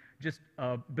be just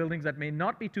buildings that may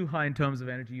not be too high in terms of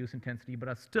energy use intensity, but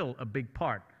are still a big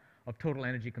part of total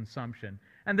energy consumption.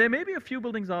 And there may be a few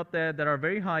buildings out there that are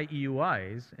very high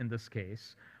EUIs in this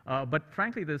case, but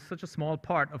frankly, there's such a small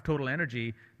part of total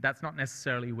energy, that's not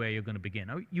necessarily where you're going to begin.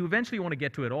 Now, you eventually want to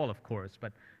get to it all, of course,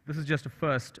 but this is just a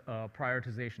first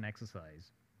prioritization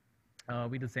exercise.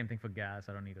 We did the same thing for gas.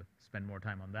 I don't need to spend more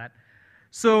time on that.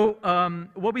 So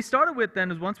what we started with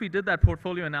then is once we did that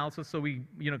portfolio analysis, so we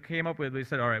came up with, we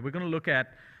said, all right, we're going to look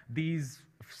at these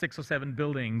 6 or 7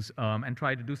 buildings and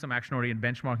try to do some action-oriented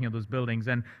benchmarking of those buildings.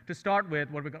 And to start with,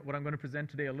 what I'm going to present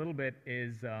today a little bit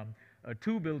is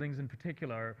 2 buildings in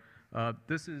particular.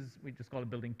 This is, we just call it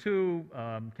Building 2,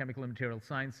 Chemical and Material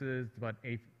Sciences, about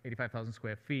 85,000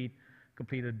 square feet.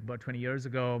 completed about 20 years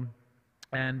ago.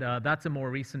 And that's a more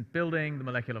recent building, the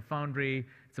Molecular Foundry.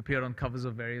 It's appeared on covers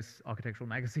of various architectural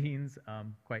magazines,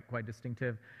 quite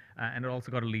distinctive. And it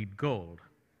also got a LEED Gold.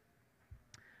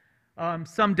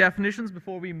 Some definitions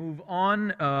before we move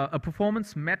on. A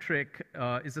performance metric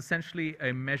is essentially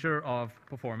a measure of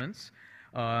performance,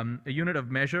 a unit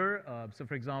of measure. So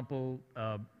for example,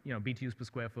 BTUs per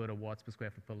square foot or watts per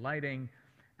square foot for lighting.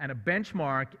 And a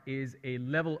benchmark is a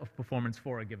level of performance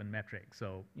for a given metric.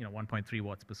 So 1.3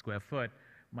 watts per square foot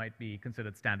might be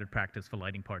considered standard practice for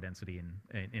lighting power density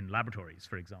in laboratories,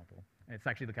 for example. It's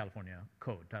actually the California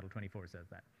Code, Title 24 says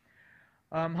that.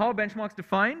 How are benchmarks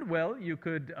defined? Well, you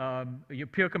could, your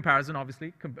peer comparison,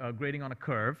 obviously, grading on a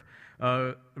curve,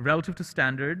 relative to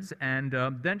standards, and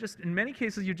then just, in many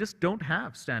cases, you just don't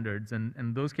have standards, and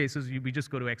in those cases, we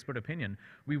just go to expert opinion.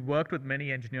 We've worked with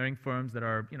many engineering firms that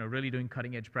are, really doing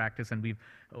cutting-edge practice, and we've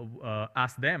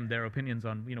asked them their opinions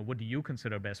on, what do you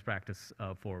consider best practice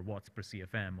for watts per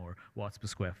CFM or watts per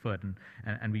square foot,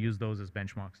 and we use those as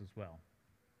benchmarks as well.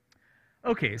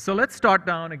 Okay, so let's start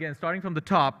down again, starting from the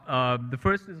top. The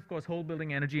first is, of course, whole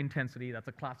building energy intensity. That's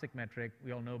a classic metric.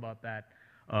 We all know about that.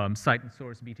 Site and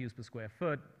source BTUs per square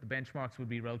foot. The benchmarks would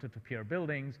be relative to peer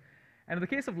buildings. And in the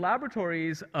case of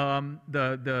laboratories,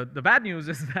 the bad news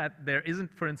is that there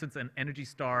isn't, for instance, an Energy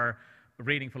Star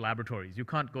rating for laboratories. You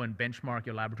can't go and benchmark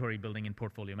your laboratory building in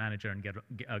Portfolio Manager and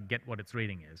get what its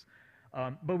rating is.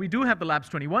 But we do have the Labs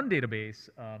 21 database,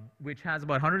 which has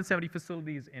about 170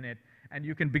 facilities in it, and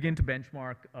you can begin to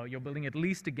benchmark your building at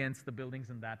least against the buildings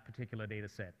in that particular data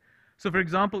set. So for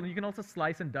example, you can also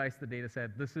slice and dice the data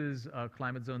set. This is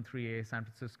Climate Zone 3A, San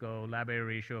Francisco, lab area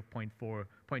ratio of 0.2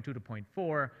 to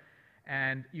 0.4.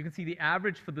 And you can see the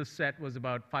average for this set was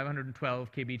about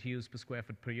 512 kBTUs per square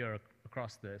foot per year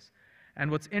across this.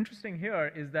 And what's interesting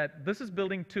here is that this is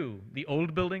building 2, the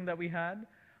old building that we had.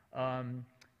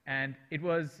 And it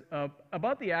was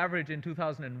about the average in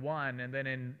 2001, and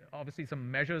then obviously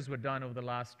some measures were done over the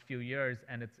last few years,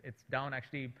 and it's down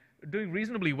actually doing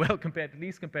reasonably well at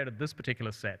least compared to this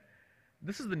particular set.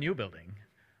 This is the new building,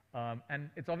 and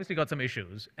it's obviously got some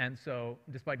issues, and so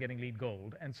despite getting LEED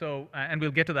Gold, and so and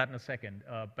we'll get to that in a second.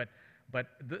 But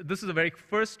this is a very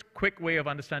first quick way of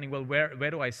understanding, well,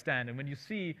 where do I stand? And when you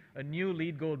see a new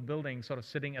LEED Gold building sort of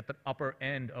sitting at the upper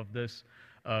end of this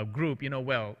group,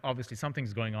 well, obviously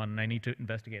something's going on, and I need to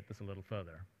investigate this a little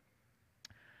further.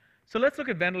 So let's look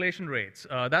at ventilation rates.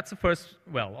 That's the first,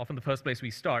 well, often the first place we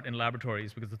start in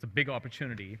laboratories because it's a big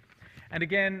opportunity. And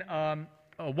again,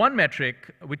 one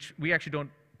metric, which we actually don't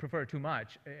prefer too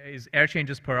much, is air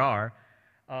changes per hour,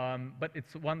 but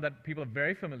it's one that people are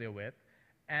very familiar with.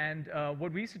 And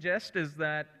what we suggest is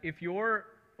that if you're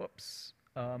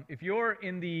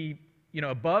in the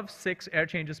above 6 air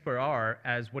changes per hour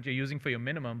as what you're using for your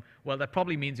minimum, well, that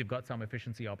probably means you've got some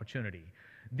efficiency opportunity.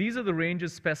 These are the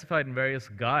ranges specified in various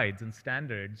guides and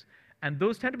standards, and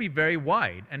those tend to be very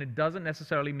wide, and it doesn't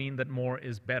necessarily mean that more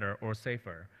is better or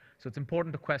safer. So it's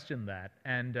important to question that,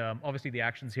 and obviously the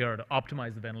actions here are to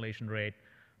optimize the ventilation rate,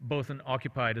 both in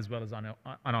occupied as well as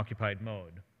unoccupied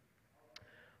mode.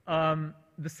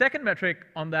 The second metric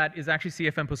on that is actually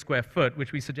CFM per square foot,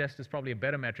 which we suggest is probably a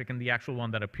better metric and the actual one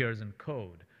that appears in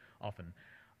code often.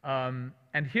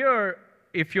 And here,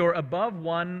 if you're above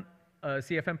 1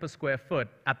 CFM per square foot,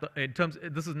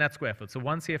 this is net square foot, so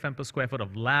 1 CFM per square foot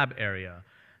of lab area,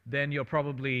 then you've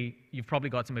probably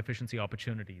got some efficiency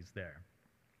opportunities there,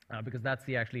 because that's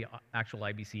the actual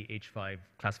IBC H5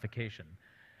 classification.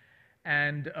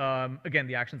 And again,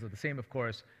 the actions are the same, of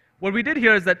course. What we did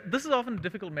here is that this is often a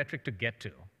difficult metric to get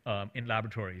to in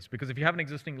laboratories, because if you have an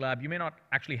existing lab, you may not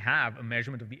actually have a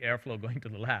measurement of the airflow going to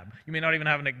the lab. You may not even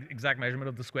have an exact measurement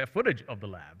of the square footage of the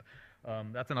lab.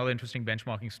 That's another interesting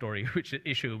benchmarking story, which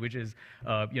is,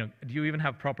 do you even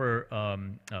have proper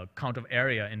count of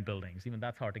area in buildings? Even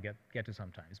that's hard to get to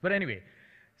sometimes. But anyway,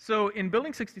 so in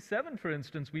building 67, for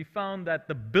instance, we found that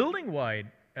the building-wide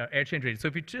air change rate. So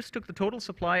if you just took the total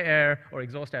supply air, or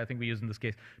exhaust air, I think we use in this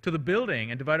case, to the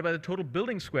building and divided by the total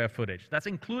building square footage, that's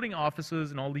including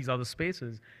offices and all these other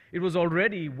spaces, it was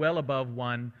already well above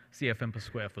 1 CFM per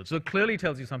square foot. So it clearly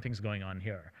tells you something's going on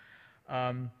here.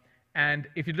 And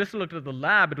if you just looked at the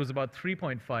lab, it was about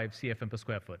 3.5 CFM per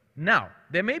square foot. Now,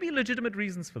 there may be legitimate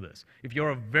reasons for this. If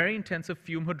you're a very intensive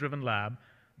fume hood-driven lab,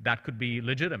 that could be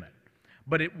legitimate.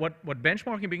 But what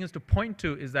benchmarking begins to point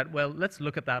to is that, well, let's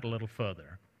look at that a little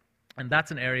further. And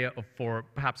that's an area for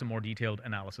perhaps a more detailed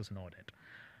analysis and audit.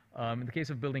 In the case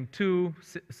of building 2,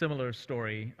 similar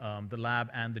story. The lab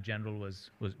and the general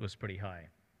was pretty high.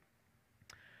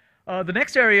 The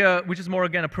next area, which is more,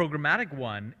 again, a programmatic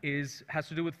one, has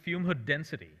to do with fume hood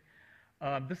density.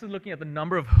 This is looking at the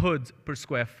number of hoods per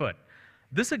square foot.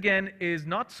 This, again, is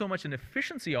not so much an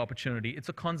efficiency opportunity, it's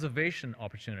a conservation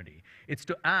opportunity. It's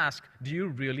to ask, do you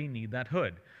really need that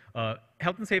hood?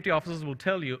 Health and safety officers will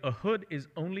tell you a hood is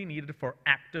only needed for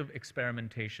active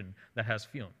experimentation that has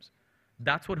fumes.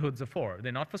 That's what hoods are for.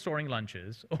 They're not for storing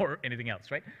lunches or anything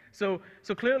else, right? So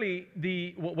clearly,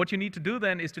 what you need to do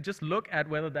then is to just look at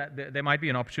whether there might be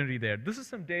an opportunity there. This is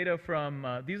some data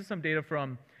from, these are some data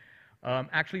from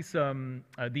actually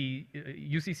the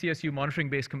UC-CSU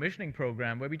monitoring-based commissioning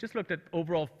program, where we just looked at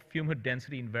overall fume hood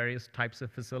density in various types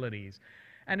of facilities.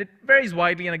 And it varies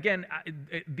widely, and again,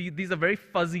 these are very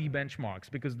fuzzy benchmarks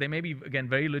because there may be, again,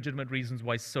 very legitimate reasons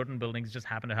why certain buildings just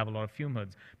happen to have a lot of fume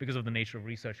hoods because of the nature of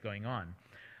research going on.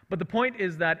 But the point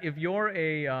is that if you're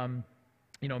a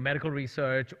medical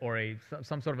research or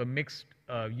some sort of a mixed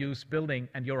use building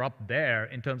and you're up there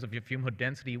in terms of your fume hood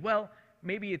density, well,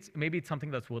 maybe it's something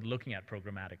that's worth looking at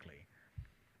programmatically,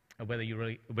 whether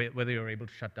you're able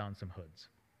to shut down some hoods.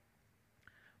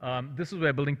 This is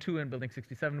where Building 2 and Building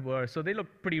 67 were, so they look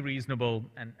pretty reasonable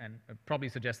and probably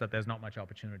suggest that there's not much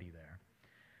opportunity there.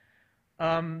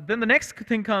 Then the next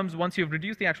thing comes, once you've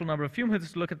reduced the actual number of fume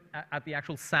hoods, to look at the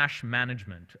actual sash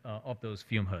management of those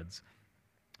fume hoods.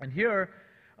 And here,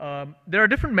 there are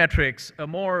different metrics.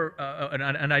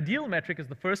 An ideal metric is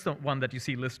the first one that you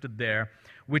see listed there,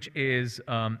 which is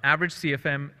average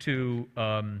CFM to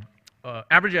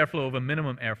average airflow over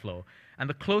minimum airflow. And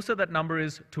the closer that number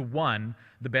is to 1,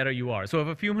 the better you are. So if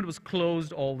a fume hood was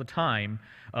closed all the time,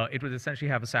 it would essentially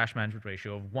have a sash management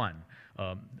ratio of 1.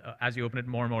 As you open it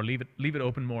more and more, leave it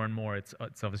open more and more, it's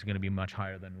obviously going to be much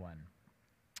higher than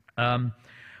 1.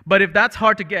 But if that's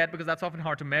hard to get, because that's often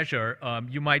hard to measure,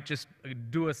 you might just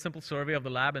do a simple survey of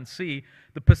the lab and see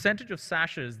the percentage of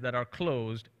sashes that are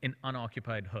closed in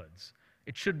unoccupied hoods.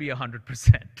 It should be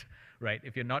 100%. Right?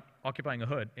 If you're not occupying a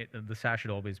hood, the sash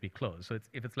should always be closed. So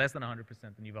if it's less than 100%,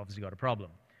 then you've obviously got a problem.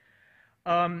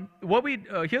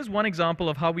 Here's one example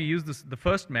of how we use the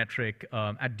first metric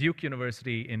at Duke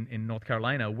University in North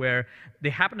Carolina, where they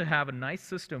happen to have a nice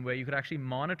system where you could actually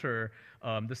monitor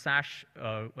the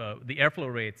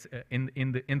airflow rates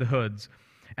in the hoods,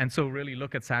 and so really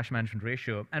look at sash management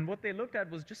ratio. And what they looked at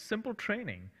was just simple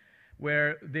training,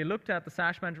 where they looked at the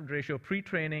sash management ratio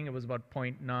pre-training. It was about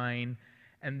 0.9.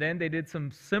 And then they did some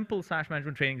simple sash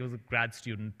management training. It was a grad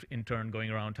student intern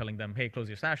going around telling them, hey, close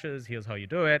your sashes, here's how you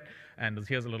do it, and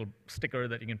here's a little sticker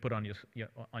that you can put on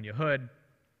your hood.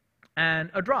 And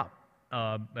a drop.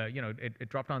 It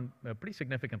dropped on pretty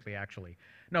significantly, actually.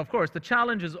 Now, of course, the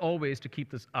challenge is always to keep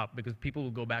this up because people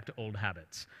will go back to old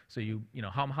habits. So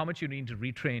how much you need to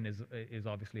retrain is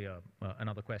obviously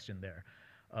another question there.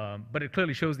 But it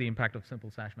clearly shows the impact of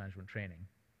simple sash management training.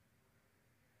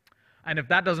 And if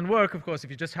that doesn't work, of course, if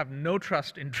you just have no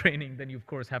trust in training, then you, of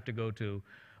course, have to go to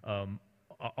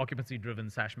occupancy-driven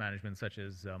sash management, such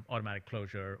as automatic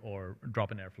closure or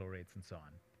drop-in airflow rates and so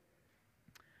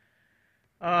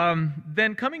on.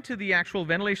 Then coming to the actual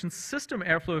ventilation system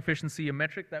airflow efficiency, a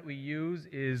metric that we use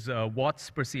is watts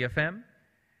per CFM.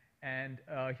 And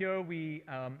here we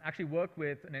actually work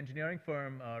with an engineering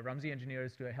firm, Rumsey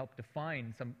Engineers, to help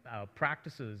define some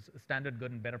practices, standard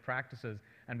good and better practices.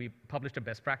 And we published a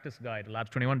best practice guide, a Labs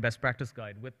 21 best practice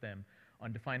guide with them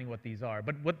on defining what these are.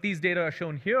 But what these data are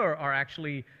shown here are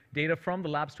actually data from the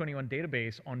Labs 21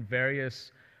 database on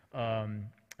various,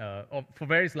 for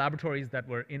various laboratories that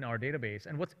were in our database.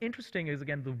 And what's interesting is,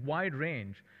 again, the wide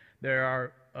range. There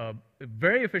are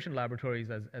very efficient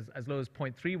laboratories as low as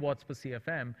 0.3 watts per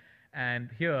CFM, and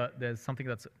here there's something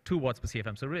that's 2 watts per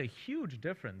CFM. So really a huge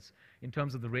difference in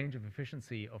terms of the range of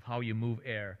efficiency of how you move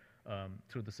air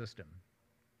through the system.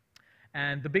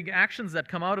 And the big actions that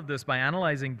come out of this by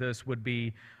analyzing this would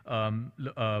be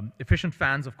efficient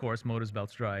fans, of course, motors,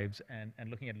 belts, drives,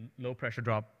 and looking at low pressure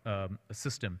drop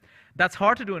system. That's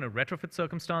hard to do in a retrofit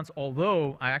circumstance,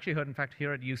 although I actually heard, in fact,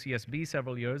 here at UCSB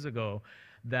several years ago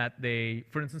that they,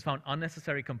 for instance, found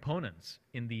unnecessary components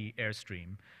in the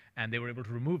airstream, and they were able to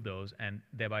remove those and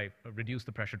thereby reduce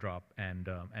the pressure drop and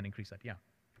increase that. Yeah.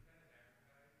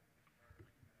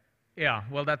 Yeah,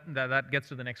 well, that gets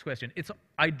to the next question. It's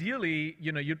ideally,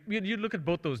 you look at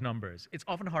both those numbers. It's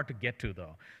often hard to get to,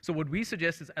 though. So what we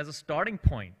suggest is, as a starting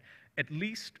point, at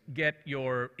least get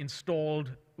your installed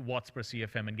watts per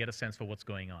CFM and get a sense for what's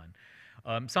going on.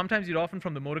 Sometimes you'd often,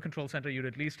 from the motor control center, you'd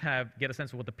at least get a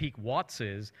sense of what the peak watts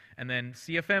is, and then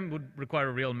CFM would require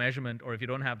a real measurement, or if you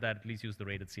don't have that, at least use the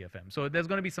rated CFM. So there's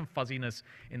going to be some fuzziness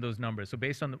in those numbers. So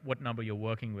based on what number you're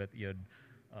working with, you'd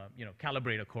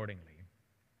calibrate accordingly.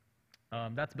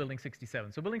 That's Building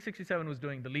 67. So Building 67 was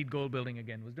doing, the lead gold building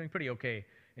again, was doing pretty okay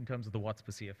in terms of the watts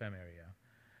per CFM area.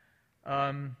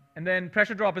 And then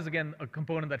pressure drop is, again, a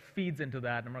component that feeds into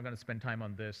that. I'm not going to spend time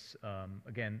on this.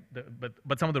 Again,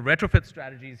 but some of the retrofit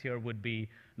strategies here would be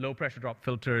low pressure drop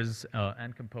filters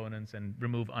and components, and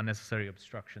remove unnecessary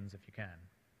obstructions if you can.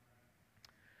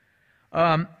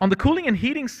 On the cooling and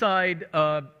heating side,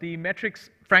 the metrics,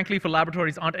 frankly, for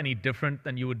laboratories aren't any different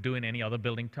than you would do in any other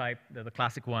building type. They're the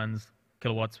classic ones: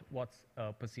 kilowatts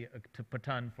per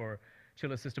ton for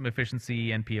chiller system efficiency,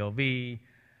 NPLV,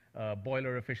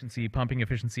 boiler efficiency, pumping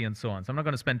efficiency, and so on. So I'm not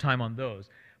going to spend time on those.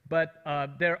 But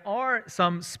there are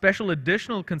some special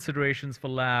additional considerations for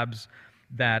labs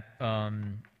that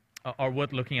are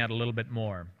worth looking at a little bit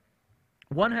more.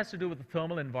 One has to do with the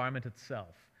thermal environment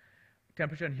itself,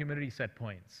 temperature and humidity set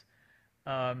points.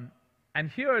 And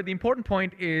here, the important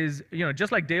point is,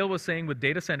 just like Dale was saying with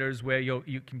data centers where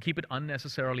you can keep it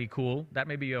unnecessarily cool, that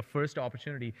may be your first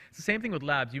opportunity. It's the same thing with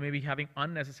labs. You may be having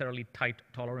unnecessarily tight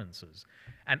tolerances,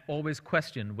 and always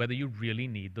question whether you really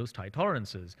need those tight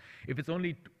tolerances. If it's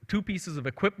only 2 pieces of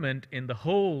equipment in the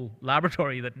whole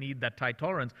laboratory that need that tight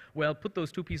tolerance, well, put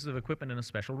those 2 pieces of equipment in a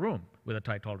special room with a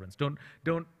tight tolerance. Don't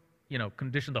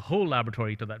condition the whole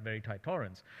laboratory to that very tight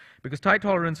tolerance, because tight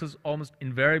tolerances almost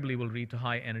invariably will lead to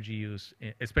high energy use,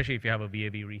 especially if you have a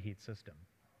VAV reheat system.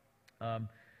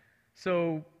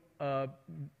 The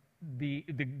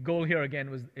goal here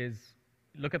again is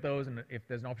look at those, and if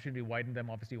there's an opportunity to widen them,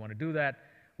 obviously you want to do that.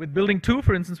 With building 2,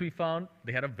 for instance, we found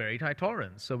they had a very tight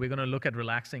tolerance, so we're going to look at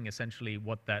relaxing essentially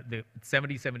what the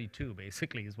 70-72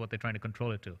 basically is what they're trying to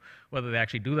control it to. Whether they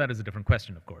actually do that is a different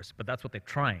question, of course, but that's what they're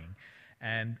trying.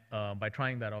 And by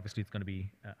trying that, obviously, it's going to be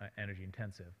energy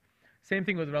intensive. Same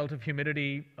thing with relative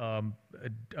humidity.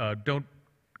 Don't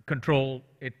control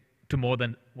it to more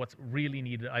than what's really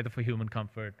needed, either for human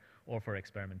comfort or for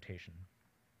experimentation.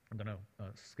 I'm going to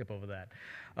skip over that.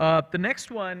 The next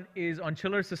one is on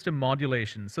chiller system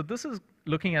modulation. So this is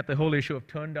looking at the whole issue of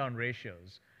turn-down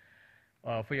ratios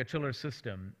for your chiller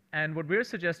system. And what we're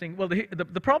suggesting, well,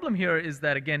 the problem here is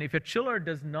that, again, if your chiller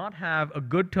does not have a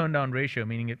good turn-down ratio,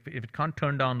 meaning if it can't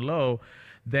turn down low,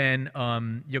 then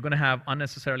you're going to have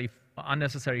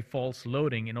unnecessary false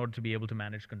loading in order to be able to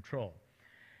manage control.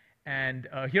 And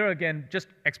here, again, just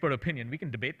expert opinion. We can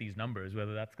debate these numbers,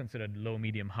 whether that's considered low,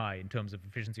 medium, high in terms of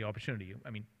efficiency opportunity. I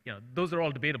mean, those are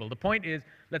all debatable. The point is,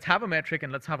 let's have a metric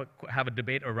and let's have a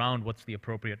debate around what's the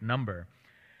appropriate number.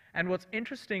 And what's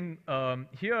interesting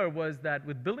here was that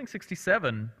with Building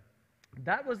 67,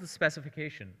 that was the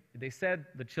specification. They said,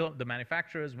 the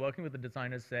manufacturers working with the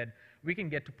designers said, we can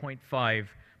get to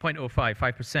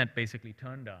 5% basically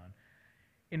turn down.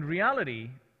 In reality,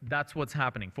 that's what's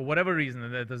happening. For whatever reason,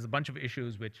 there's a bunch of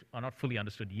issues which are not fully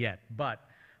understood yet, but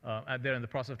they're in the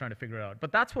process of trying to figure it out.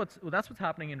 But that's what's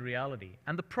happening in reality.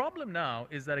 And the problem now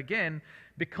is that, again,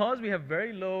 because we have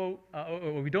very low,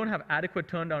 or we don't have adequate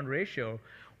turn-down ratio,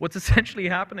 what's essentially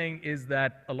happening is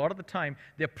that a lot of the time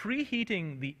they're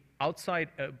preheating the outside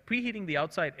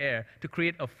air to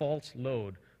create a false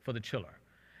load for the chiller.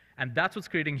 And that's what's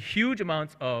creating huge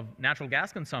amounts of natural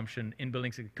gas consumption in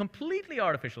buildings, completely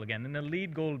artificial, again, in a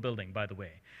LEED Gold building, by the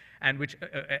way, and which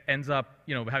ends up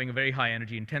having a very high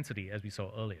energy intensity, as we saw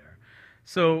earlier.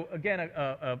 So again,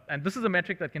 and this is a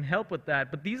metric that can help with that,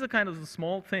 but these are kind of the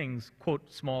small things,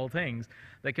 quote, small things,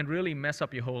 that can really mess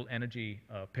up your whole energy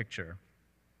picture.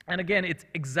 And again, it's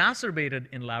exacerbated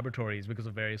in laboratories because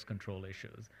of various control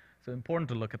issues. So important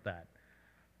to look at that.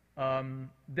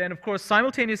 Then, of course,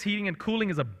 simultaneous heating and cooling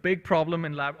is a big problem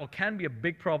in or can be a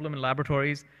big problem in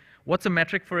laboratories. What's a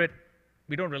metric for it?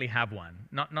 We don't really have one,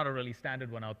 not a really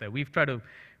standard one out there. We've tried to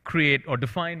create or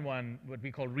define one, what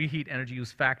we call reheat energy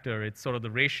use factor. It's sort of the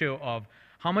ratio of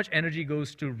how much energy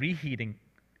goes to reheating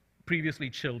previously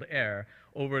chilled air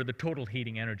over the total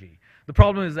heating energy. The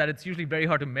problem is that it's usually very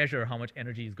hard to measure how much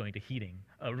energy is going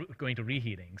to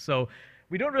reheating. So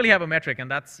we don't really have a metric,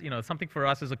 and that's something for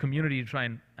us as a community to try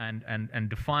and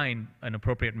define an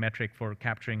appropriate metric for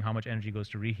capturing how much energy goes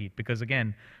to reheat, because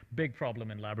again, big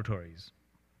problem in laboratories.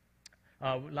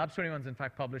 Labs 21's in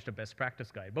fact published a best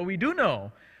practice guide, but we do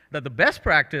know that the best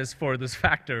practice for this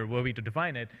factor, were we to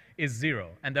define it, is 0.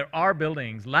 And there are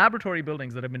buildings, laboratory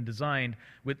buildings, that have been designed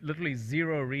with literally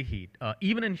 0 reheat.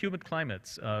 Even in humid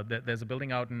climates, there's a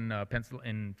building out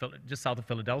in just south of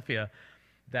Philadelphia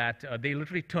that they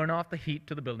literally turn off the heat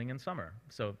to the building in summer.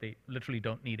 So they literally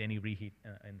don't need any reheat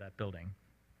in that building.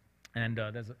 And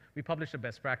we published a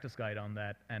best practice guide on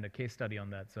that and a case study on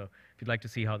that. So if you'd like to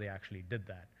see how they actually did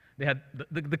that. They had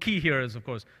the key here is, of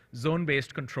course,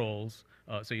 zone-based controls.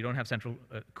 So you don't have central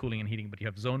cooling and heating, but you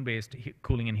have zone-based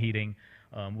cooling and heating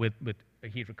with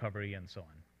heat recovery and so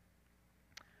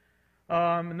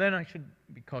And then I should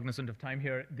be cognizant of time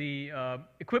here. The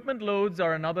equipment loads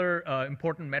are another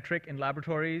important metric in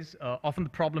laboratories. Often the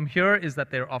problem here is that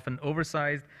they're often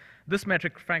oversized. This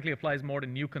metric, frankly, applies more to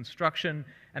new construction,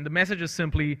 and the message is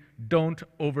simply don't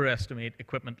overestimate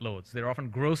equipment loads. They're often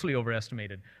grossly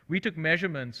overestimated. We took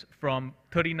measurements from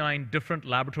 39 different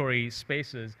laboratory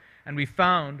spaces, and we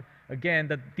found, again,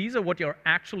 that these are what you're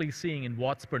actually seeing in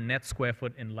watts per net square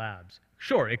foot in labs.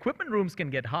 Sure, equipment rooms can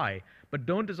get high, but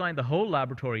don't design the whole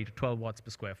laboratory to 12 watts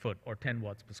per square foot or 10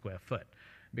 watts per square foot.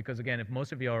 Because again, if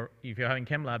you're having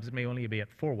chem labs, it may only be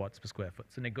at 4 watts per square foot,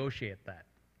 so negotiate that.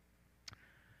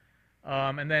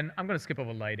 And then I'm going to skip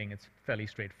over lighting. It's fairly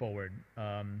straightforward.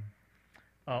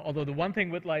 Although the one thing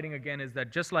with lighting, again, is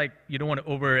that just like you don't want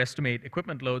to overestimate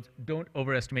equipment loads, don't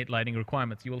overestimate lighting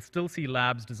requirements. You will still see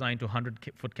labs designed to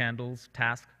 100-foot candles,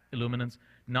 task, illuminance,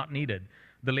 not needed.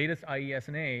 The latest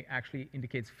IESNA actually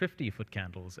indicates 50-foot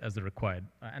candles as the required.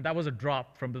 And that was a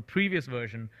drop from the previous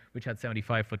version, which had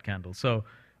 75-foot candles. So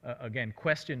again,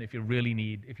 question if you really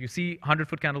need. If you see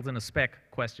 100-foot candles in a spec,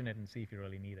 question it and see if you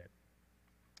really need it.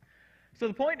 So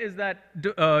the point is that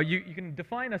you can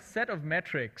define a set of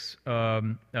metrics,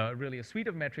 really a suite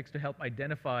of metrics to help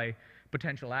identify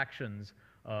potential actions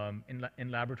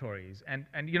in laboratories. And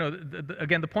you know,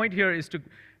 again, the point here is to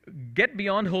get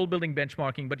beyond whole building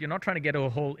benchmarking, but you're not trying to get a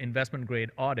whole investment grade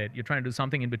audit. You're trying to do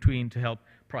something in between to help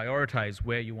prioritize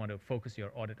where you want to focus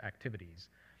your audit activities.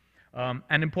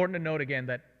 And important to note again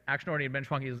that action-oriented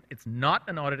benchmarking it's not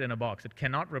an audit in a box. It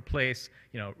cannot replace,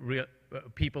 you know, real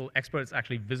experts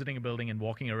actually visiting a building and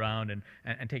walking around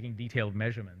and taking detailed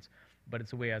measurements. But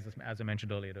it's a way, as I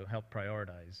mentioned earlier, to help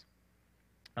prioritize.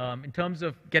 In terms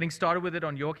of getting started with it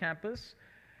on your campus,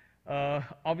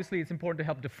 obviously it's important to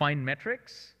help define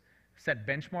metrics, set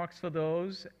benchmarks for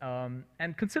those,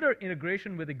 and consider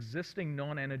integration with existing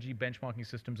non-energy benchmarking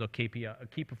systems or KPI,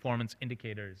 key performance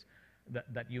indicators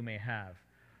that you may have.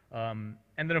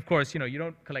 And then, of course, you know, you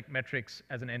don't collect metrics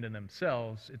as an end in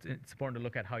themselves. It's important to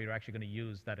look at how you're actually going to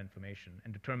use that information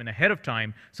and determine ahead of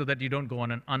time so that you don't go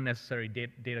on an unnecessary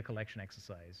data collection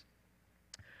exercise.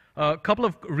 A couple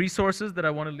of resources that I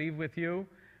want to leave with you.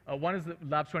 One is the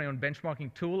Labs 21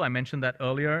 benchmarking tool. I mentioned that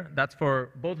earlier. That's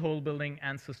for both whole building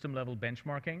and system level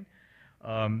benchmarking.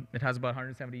 It has about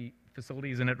 170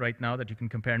 facilities in it right now that you can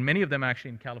compare, and many of them actually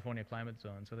in California climate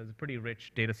zone. So there's a pretty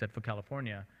rich data set for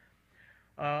California.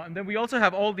 And then we also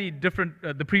have all the different,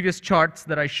 the previous charts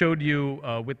that I showed you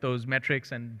with those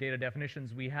metrics and data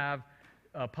definitions. We have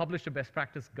published a best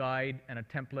practice guide and a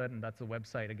template, and that's a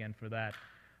website again for that.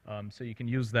 So you can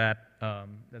use that.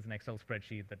 There's an Excel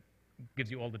spreadsheet that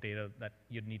gives you all the data that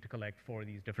you'd need to collect for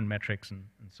these different metrics and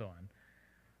so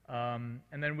on.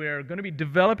 And then we're going to be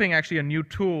developing actually a new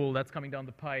tool that's coming down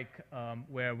the pike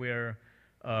where we're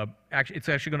it's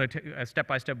actually going to take a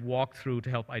step-by-step walkthrough to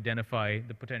help identify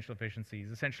the potential efficiencies,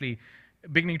 essentially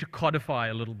beginning to codify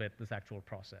a little bit this actual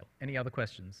process. Any other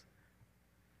questions?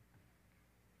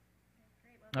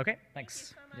 Great. Well, Okay, thanks. Thank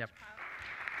you so much, Yep. Kyle.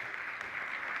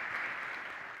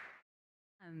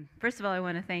 First of all, I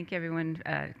want to thank everyone,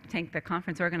 thank the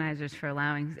conference organizers for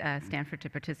allowing Stanford to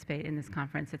participate in this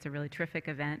conference. It's a really terrific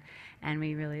event, and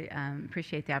we really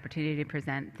appreciate the opportunity to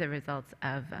present the results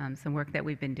of some work that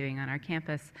we've been doing on our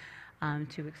campus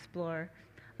to explore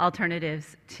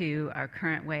alternatives to our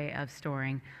current way of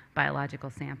storing biological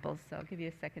samples. So I'll give you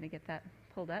a second to get that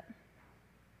pulled up.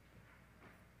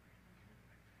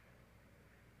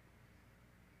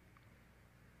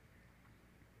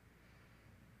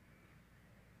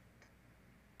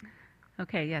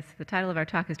 Okay, yes, the title of our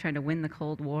talk is Trying to Win the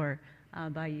Cold War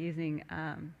by using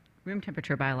room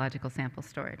temperature biological sample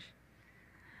storage.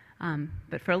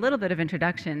 But for a little bit of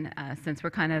introduction, since we're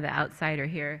kind of the outsider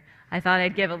here, I thought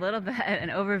I'd give a little bit an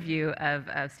overview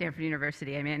of Stanford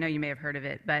University. I mean, I know you may have heard of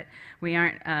it, but we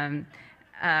aren't.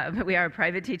 But we are a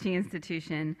private teaching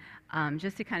institution.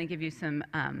 Just to kind of give you some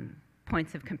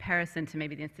points of comparison to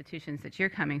maybe the institutions that you're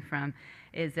coming from,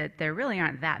 is that there really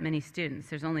aren't that many students.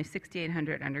 There's only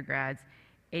 6,800 undergrads,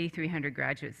 8,300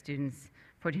 graduate students,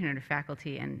 1,400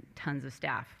 faculty, and tons of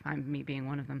staff, me being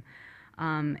one of them.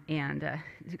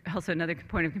 Also another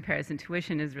point of comparison,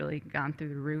 tuition has really gone through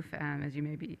the roof, as you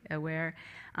may be aware.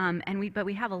 But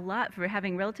we have a lot, for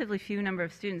having relatively few number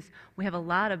of students, we have a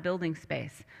lot of building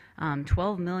space,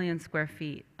 12 million square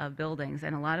feet of buildings,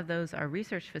 and a lot of those are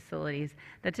research facilities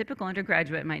that typical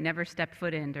undergraduate might never step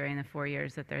foot in during the 4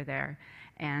 years that they're there.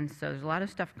 And so there's a lot of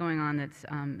stuff going on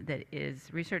that is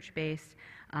research-based.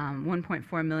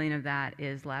 1.4 million of that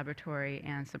is laboratory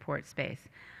and support space.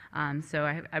 So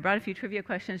I brought a few trivia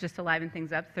questions just to liven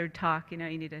things up. Third talk, you know,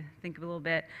 you need to think a little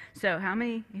bit. So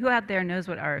who out there knows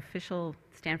what our official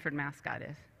Stanford mascot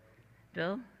is?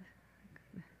 Bill?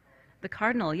 The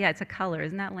cardinal, yeah, it's a color.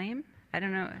 Isn't that lame? I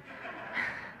don't know.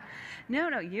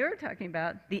 No, you're talking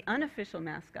about the unofficial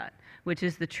mascot, which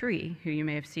is the tree, who you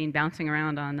may have seen bouncing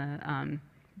around on the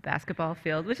basketball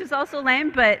field, which is also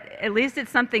lame, but at least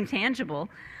it's something tangible.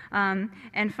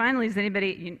 And finally, is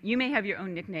anybody, you may have your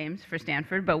own nicknames for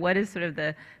Stanford, but what is sort of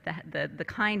the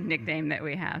kind nickname that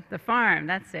we have? The farm,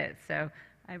 that's it. So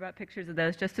I brought pictures of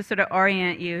those just to sort of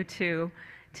orient you to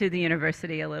the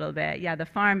university a little bit. Yeah, the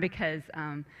farm, because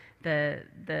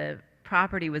the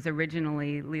property was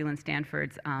originally Leland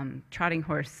Stanford's trotting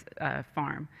horse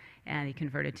farm, and he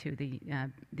converted to the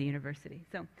university.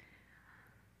 So,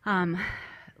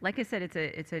 like I said,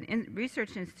 it's a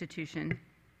research institution,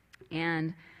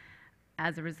 and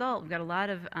as a result, we've got a lot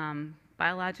of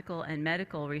biological and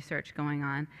medical research going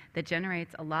on that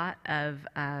generates a lot of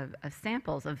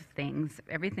samples of things,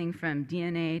 everything from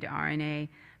DNA to RNA,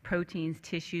 proteins,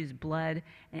 tissues, blood,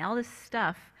 and all this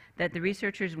stuff that the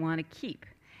researchers want to keep.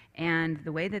 And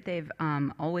the way that they've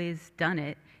always done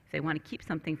it, if they want to keep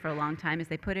something for a long time, is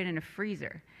they put it in a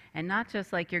freezer. And not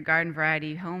just like your garden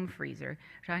variety home freezer.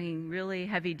 We're talking really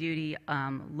heavy duty,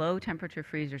 low temperature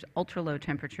freezers, ultra low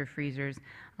temperature freezers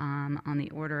on the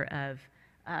order of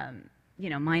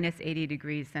minus 80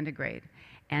 degrees centigrade.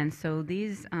 And so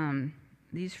these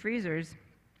freezers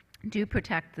do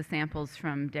protect the samples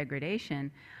from degradation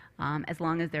as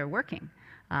long as they're working.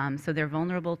 So they're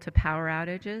vulnerable to power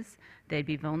outages. They'd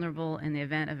be vulnerable in the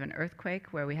event of an earthquake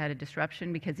where we had a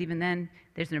disruption, because even then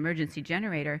there's an emergency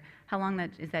generator. How long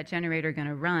is that generator going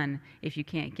to run if you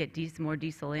can't get more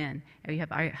diesel in? Or you have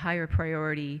higher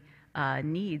priority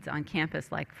needs on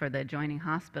campus, like for the adjoining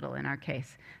hospital in our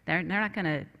case. They're not going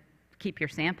to keep your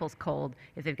samples cold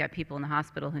if they've got people in the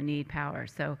hospital who need power.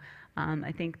 So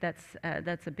I think that's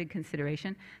a big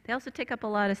consideration. They also take up a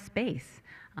lot of space.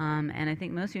 And I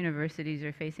think most universities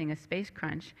are facing a space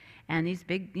crunch. And these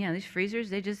big, these freezers,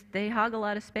 they hog a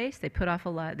lot of space. They put off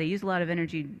they use a lot of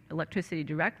electricity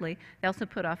directly. They also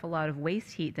put off a lot of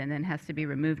waste heat that then has to be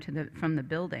removed from the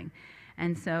building.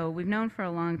 And so we've known for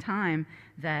a long time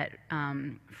that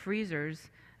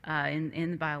freezers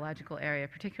in the biological area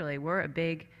particularly were a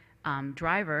big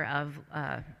driver of,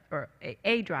 or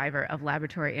a driver of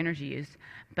laboratory energy use,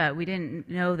 but we didn't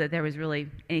know that there was really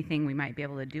anything we might be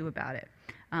able to do about it.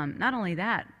 Not only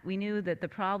that, we knew that the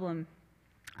problem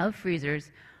of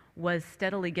freezers was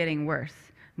steadily getting worse.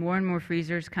 More and more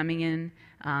freezers coming in,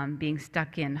 being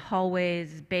stuck in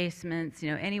hallways, basements,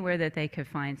 anywhere that they could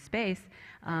find space.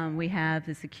 We have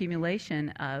this accumulation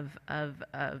of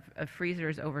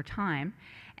freezers over time,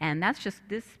 and that's just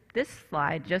this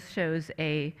slide just shows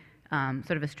a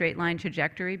sort of a straight line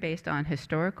trajectory based on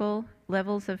historical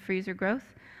levels of freezer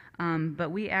growth.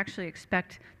 But we actually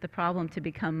expect the problem to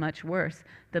become much worse.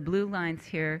 The blue lines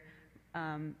here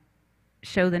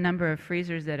show the number of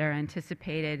freezers that are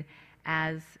anticipated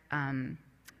as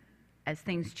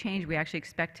things change. We actually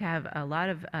expect to have a lot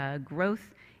of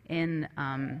growth in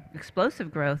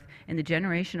explosive growth in the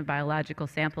generation of biological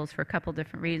samples for a couple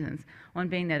different reasons. One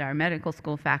being that our medical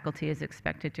school faculty is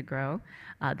expected to grow.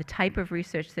 The type of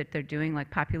research that they're doing, like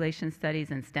population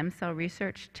studies and stem cell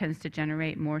research, tends to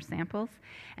generate more samples.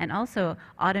 And also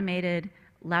automated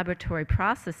laboratory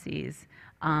processes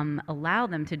allow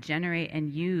them to generate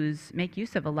and make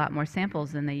use of a lot more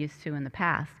samples than they used to in the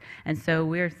past. And so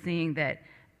we're seeing that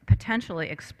potentially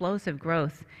explosive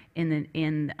growth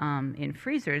in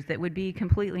freezers that would be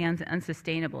completely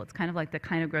unsustainable. It's kind of like the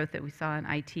kind of growth that we saw in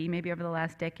IT maybe over the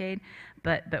last decade,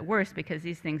 but worse, because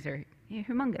these things are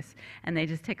humongous and they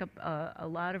just take up a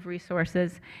lot of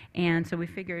resources. And so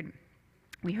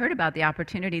we heard about the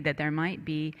opportunity that there might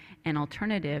be an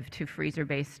alternative to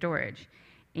freezer-based storage.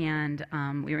 And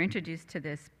we were introduced to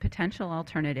this potential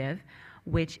alternative,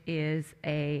 which is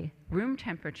a room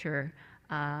temperature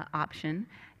option.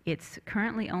 It's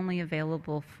currently only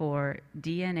available for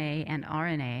DNA and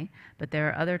RNA, but there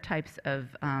are other types of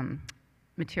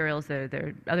materials, there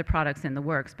are other products in the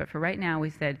works. But for right now, we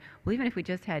said, well, even if we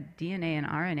just had DNA and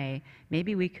RNA,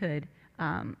 maybe we could,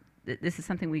 this is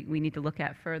something we need to look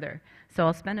at further. So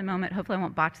I'll spend a moment, hopefully I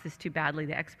won't botch this too badly.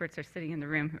 The experts are sitting in the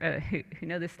room who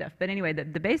know this stuff. But anyway,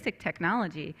 the basic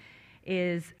technology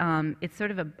is it's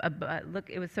sort of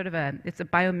it's a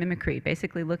biomimicry,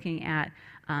 basically looking at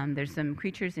there's some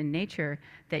creatures in nature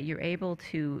that you're able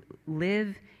to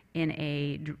live in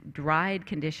a dried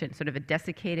condition, sort of a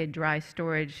desiccated dry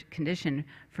storage condition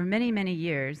for many, many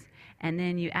years, and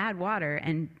then you add water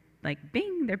and like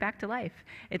bing, they're back to life.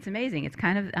 It's amazing. It's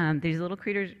kind of these little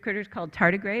critters called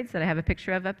tardigrades that I have a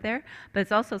picture of up there, but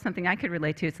it's also something I could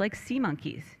relate to. It's like sea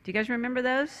monkeys. Do you guys remember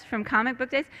those from comic book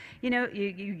days? You know,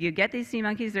 you get these sea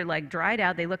monkeys, they're like dried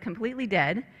out, they look completely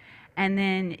dead, and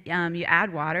then you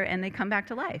add water and they come back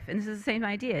to life. And this is the same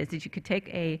idea, is that you could take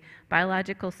a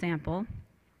biological sample.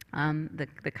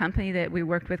 The company that we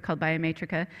worked with called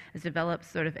Biomatrica has developed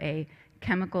sort of a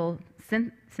chemical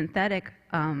synthetic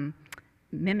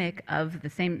mimic of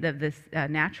this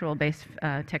natural-based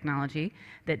technology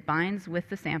that binds with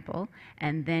the sample,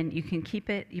 and then you can keep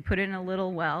it, you put it in a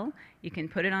little well, you can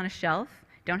put it on a shelf,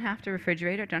 don't have to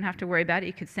refrigerate it, don't have to worry about it.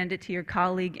 You could send it to your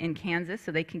colleague in Kansas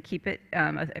so they can keep it,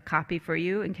 a copy for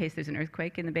you in case there's an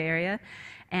earthquake in the Bay Area.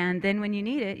 And then when you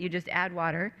need it, you just add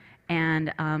water,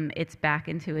 and it's back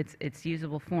into its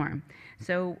usable form.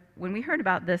 So when we heard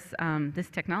about this, this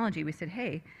technology, we said,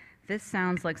 hey, this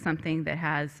sounds like something that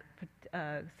has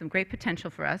some great potential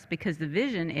for us, because the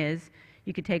vision is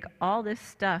you could take all this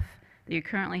stuff that you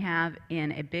currently have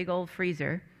in a big old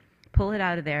freezer, pull it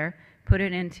out of there, put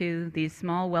it into these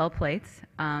small well plates,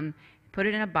 put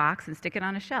it in a box and stick it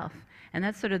on a shelf. And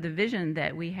that's sort of the vision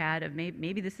that we had of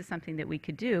maybe this is something that we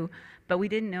could do, but we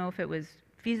didn't know if it was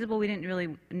feasible. We didn't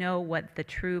really know what the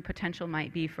true potential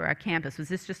might be for our campus. Was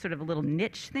this just sort of a little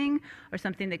niche thing, or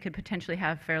something that could potentially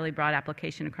have fairly broad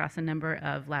application across a number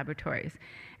of laboratories?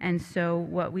 And so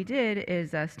what we did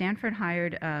is Stanford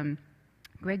hired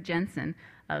Greg Jensen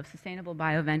of Sustainable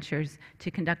BioVentures to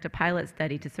conduct a pilot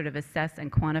study to sort of assess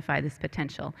and quantify this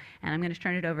potential. And I'm going to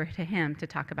turn it over to him to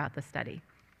talk about the study.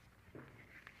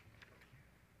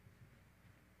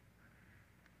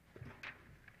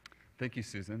 Thank you,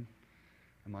 Susan.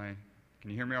 Can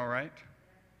you hear me all right?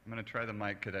 I'm going to try the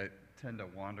mic because I tend to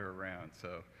wander around.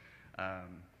 So,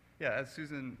 yeah, as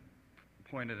Susan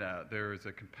pointed out, there is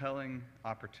a compelling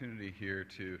opportunity here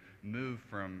to move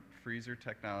from freezer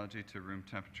technology to room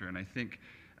temperature. And I think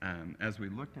as we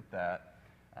looked at that,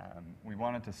 we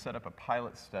wanted to set up a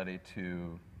pilot study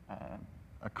to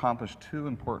accomplish two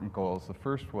important goals. The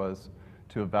first was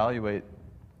to evaluate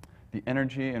the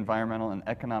energy, environmental, and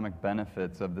economic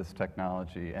benefits of this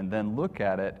technology, and then look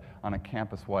at it on a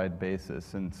campus-wide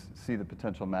basis and see the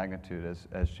potential magnitude,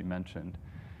 as she mentioned.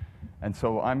 And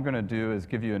so what I'm going to do is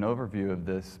give you an overview of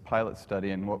this pilot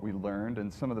study and what we learned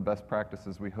and some of the best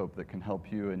practices we hope that can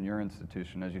help you and your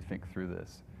institution as you think through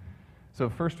this. So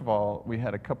first of all, we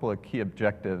had a couple of key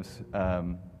objectives,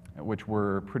 which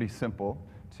were pretty simple: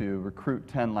 to recruit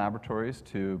 10 laboratories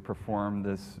to perform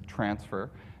this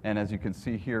transfer. And as you can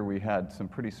see here, we had some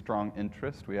pretty strong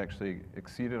interest. We actually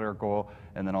exceeded our goal,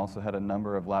 and then also had a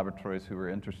number of laboratories who were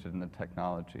interested in the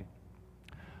technology.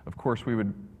 Of course, we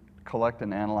would collect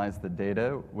and analyze the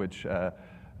data, which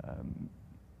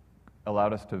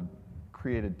allowed us to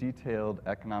create a detailed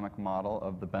economic model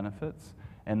of the benefits.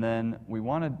 And then we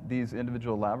wanted these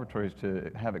individual laboratories to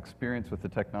have experience with the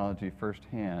technology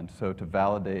firsthand, so to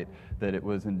validate that it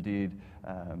was indeed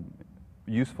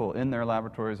useful in their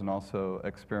laboratories and also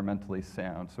experimentally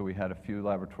sound. So we had a few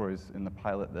laboratories in the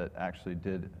pilot that actually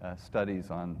did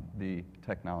studies on the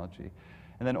technology.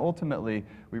 And then ultimately,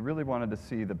 we really wanted to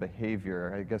see the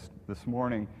behavior. I guess this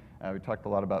morning we talked a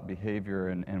lot about behavior,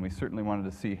 and we certainly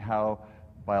wanted to see how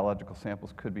biological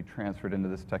samples could be transferred into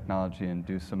this technology and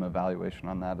do some evaluation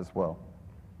on that as well.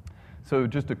 So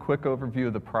just a quick overview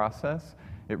of the process.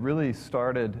 It really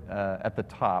started at the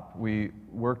top. We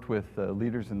worked with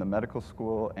leaders in the medical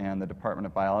school and the Department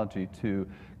of Biology to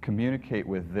communicate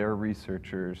with their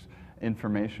researchers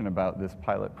information about this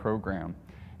pilot program.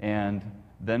 And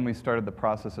then we started the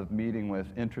process of meeting with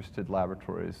interested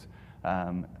laboratories,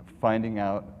 finding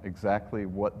out exactly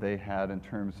what they had in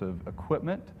terms of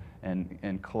equipment,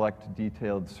 and collect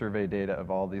detailed survey data of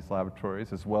all these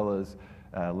laboratories, as well as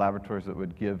laboratories that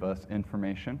would give us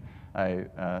information.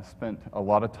 I spent a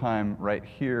lot of time right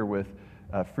here with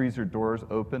freezer doors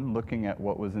open, looking at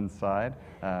what was inside.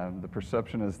 The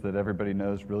perception is that everybody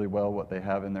knows really well what they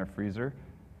have in their freezer.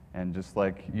 And just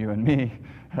like you and me,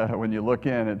 when you look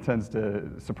in, it tends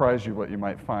to surprise you what you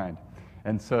might find.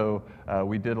 And so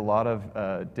we did a lot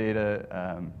of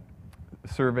data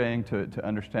surveying to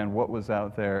understand what was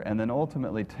out there, and then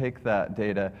ultimately take that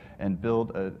data and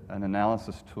build an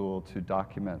analysis tool to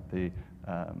document the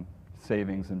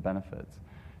savings and benefits.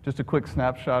 Just a quick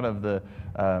snapshot of the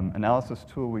analysis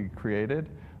tool we created.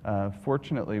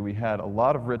 Fortunately, we had a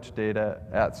lot of rich data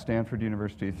at Stanford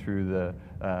University through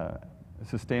the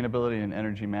Sustainability and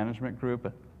Energy Management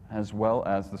Group, as well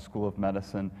as the School of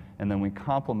Medicine, and then we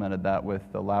complemented that with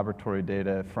the laboratory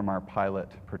data from our pilot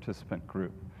participant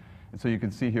group. And so you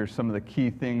can see here some of the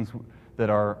key things that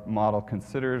our model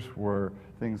considers were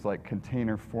things like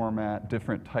container format,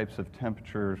 different types of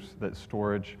temperatures that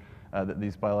storage that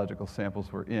these biological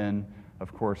samples were in,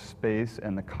 of course, space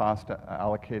and the cost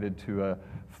allocated to a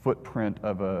footprint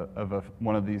of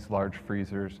one of these large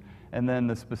freezers, and then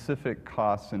the specific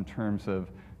costs in terms of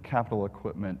capital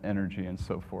equipment, energy, and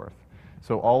so forth.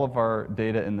 So all of our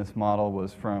data in this model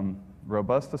was from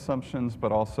robust assumptions,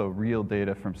 but also real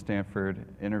data from Stanford,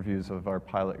 interviews of our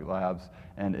pilot labs,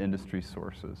 and industry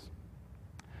sources.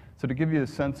 So to give you a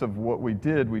sense of what we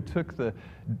did, we took the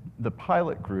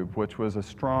pilot group, which was a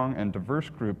strong and diverse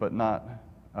group, but not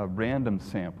a random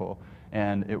sample,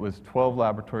 and it was 12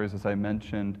 laboratories, as I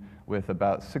mentioned, with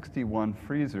about 61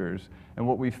 freezers. And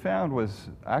what we found was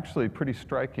actually pretty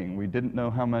striking. We didn't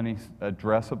know how many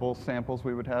addressable samples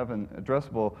we would have, and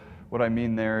addressable, what I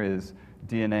mean there is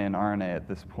DNA and RNA at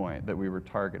this point that we were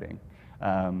targeting.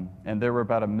 And there were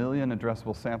about 1 million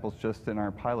addressable samples just in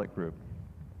our pilot group.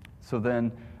 So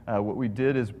then what we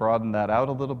did is broaden that out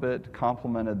a little bit,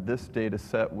 complemented this data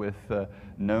set with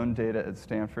known data at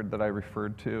Stanford that I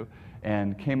referred to,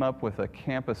 and came up with a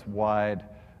campus-wide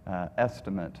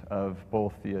estimate of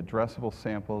both the addressable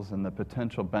samples and the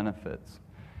potential benefits.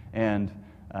 And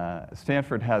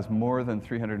Stanford has more than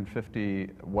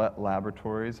 350 wet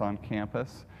laboratories on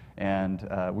campus, and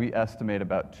we estimate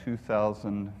about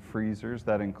 2,000 freezers.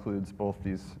 That includes both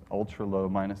these ultra-low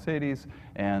 -80s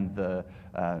and the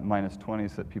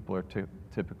 -20s that people are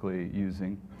typically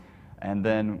using. And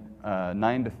then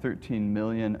 9 to 13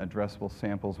 million addressable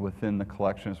samples within the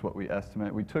collection is what we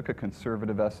estimate. We took a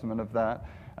conservative estimate of that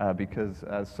because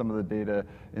as some of the data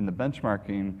in the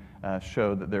benchmarking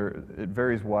show that it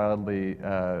varies wildly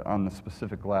on the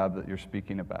specific lab that you're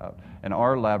speaking about. And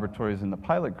our laboratories in the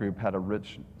pilot group had a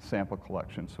rich sample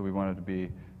collection, so we wanted to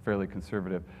be fairly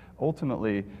conservative.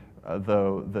 Ultimately,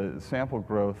 though, the sample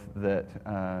growth that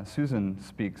Susan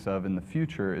speaks of in the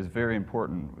future is very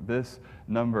important. This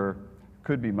number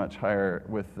could be much higher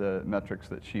with the metrics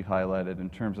that she highlighted in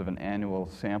terms of an annual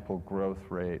sample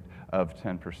growth rate of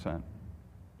 10%.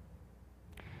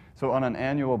 So on an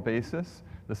annual basis,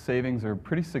 the savings are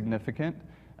pretty significant,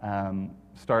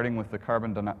 starting with the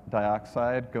carbon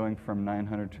dioxide going from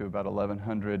 900 to about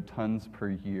 1,100 tons per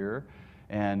year.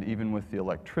 And even with the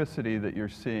electricity that you're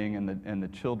seeing and the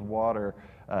chilled water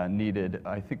needed,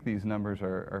 I think these numbers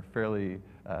are fairly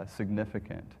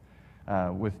significant.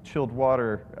 With chilled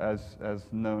water, as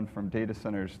known from data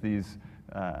centers, these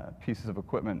pieces of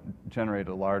equipment generate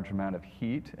a large amount of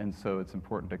heat, and so it's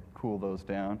important to cool those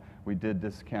down. We did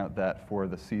discount that for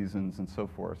the seasons and so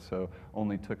forth, so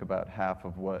only took about half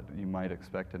of what you might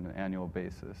expect on an annual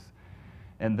basis.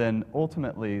 And then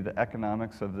ultimately, the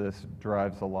economics of this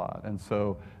drives a lot. And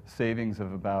so savings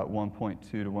of about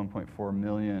 1.2 to 1.4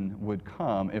 million would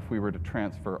come if we were to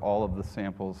transfer all of the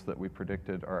samples that we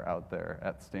predicted are out there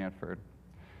at Stanford.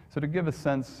 So to give a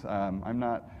sense,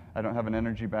 I don't have an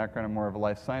energy background, I'm more of a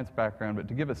life science background, but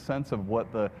to give a sense of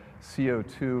what the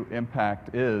CO2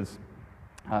 impact is,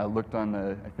 looked on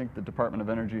I think the Department of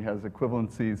Energy has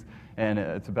equivalencies, and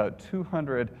it's about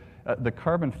 200. The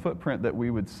carbon footprint that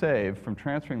we would save from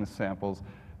transferring the samples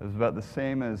is about the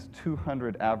same as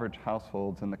 200 average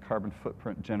households and the carbon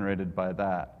footprint generated by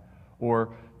that,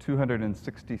 or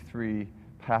 263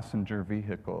 passenger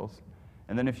vehicles.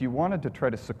 And then if you wanted to try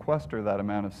to sequester that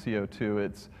amount of CO2,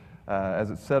 it's, as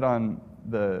it said on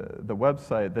the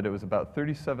website, that it was about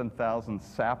 37,000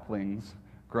 saplings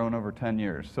grown over 10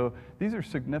 years. So these are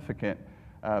significant.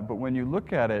 But when you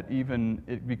look at it,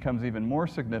 it becomes even more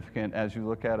significant as you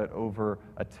look at it over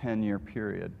a 10-year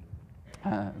period.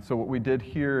 So what we did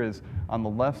here is, on the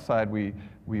left side, we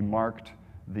marked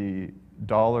the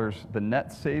dollars, the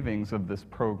net savings of this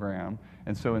program.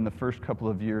 And so in the first couple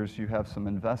of years, you have some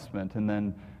investment, and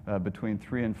then between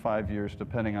 3 and 5 years,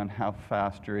 depending on how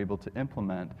fast you're able to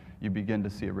implement, you begin to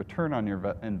see a return on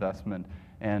your investment.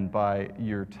 And by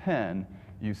year 10,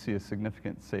 you see a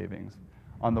significant savings.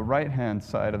 On the right-hand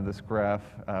side of this graph,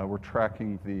 we're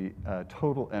tracking the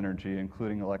total energy,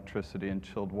 including electricity and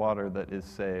chilled water, that is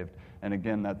saved. And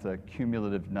again, that's a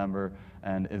cumulative number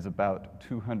and is about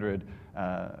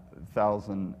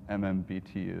 200,000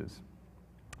 MMBTUs.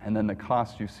 And then the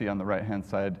cost you see on the right-hand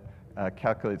side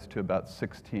calculates to about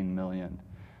 16 million,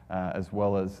 as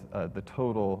well as the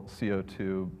total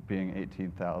CO2 being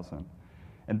 18,000.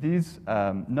 And these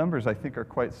numbers, I think, are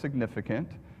quite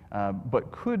significant.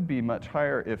 But could be much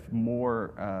higher if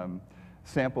more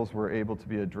samples were able to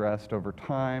be addressed over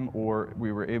time, or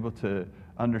we were able to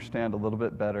understand a little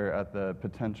bit better at the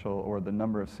potential or the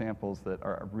number of samples that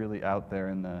are really out there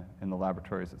in the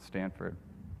laboratories at Stanford.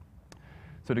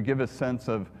 So to give a sense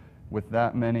of with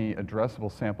that many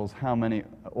addressable samples, how many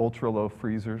ultra-low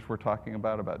freezers we're talking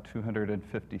about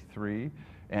 253.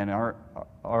 And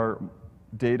our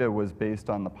data was based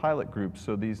on the pilot group,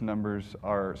 so these numbers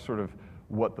are sort of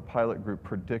what the pilot group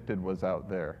predicted was out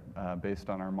there based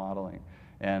on our modeling,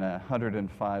 and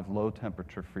 105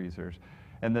 low-temperature freezers.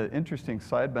 And the interesting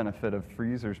side benefit of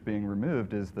freezers being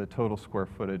removed is the total square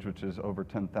footage, which is over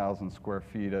 10,000 square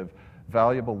feet of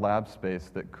valuable lab space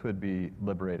that could be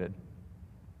liberated.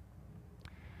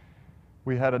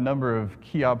 We had a number of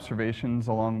key observations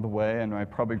along the way, and I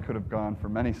probably could have gone for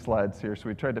many slides here, so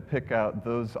we tried to pick out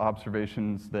those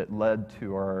observations that led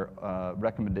to our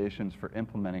recommendations for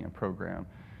implementing a program.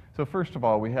 So first of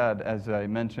all, we had, as I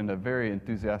mentioned, a very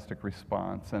enthusiastic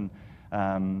response, and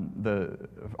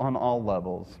on all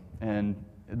levels. And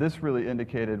this really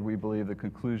indicated, we believe, the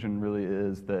conclusion really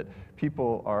is that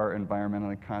people are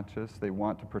environmentally conscious. They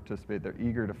want to participate. They're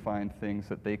eager to find things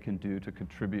that they can do to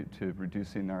contribute to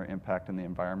reducing our impact on the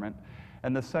environment.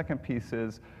 And the second piece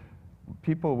is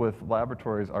people with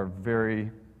laboratories are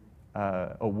very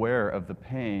aware of the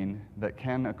pain that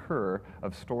can occur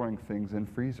of storing things in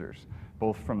freezers,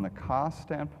 both from the cost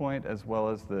standpoint as well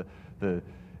as the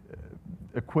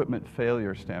equipment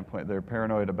failure standpoint. They're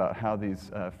paranoid about how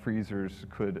these freezers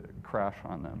could crash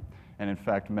on them. And in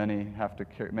fact, many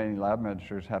lab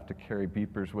managers have to carry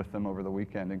beepers with them over the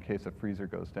weekend in case a freezer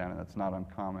goes down, and that's not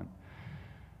uncommon.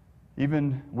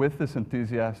 Even with this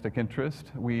enthusiastic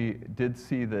interest, we did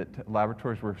see that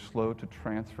laboratories were slow to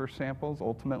transfer samples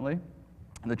ultimately.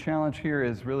 The challenge here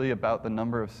is really about the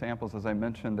number of samples. As I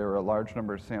mentioned, there were a large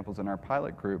number of samples in our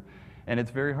pilot group, and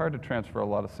it's very hard to transfer a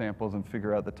lot of samples and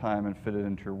figure out the time and fit it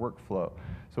into your workflow.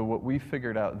 So what we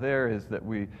figured out there is that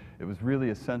it was really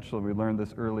essential, we learned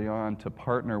this early on, to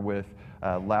partner with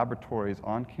laboratories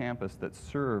on campus that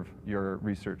serve your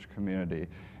research community.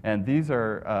 And these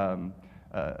are,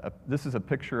 this is a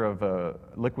picture of a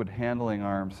liquid handling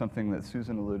arm, something that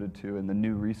Susan alluded to in the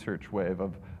new research wave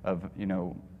of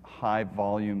high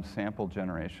volume sample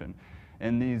generation.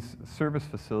 And these service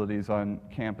facilities on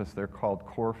campus, they're called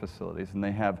core facilities, and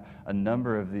they have a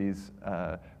number of these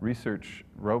research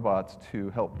robots to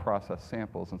help process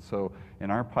samples. And so in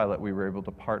our pilot, we were able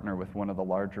to partner with one of the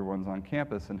larger ones on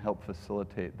campus and help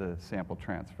facilitate the sample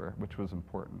transfer, which was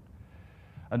important.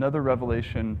 Another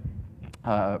revelation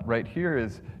right here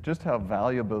is just how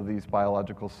valuable these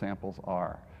biological samples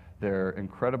are. They're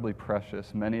incredibly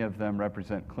precious. Many of them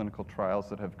represent clinical trials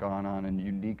that have gone on in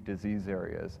unique disease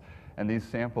areas. And these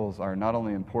samples are not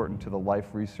only important to the life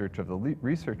research of the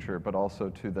researcher, but also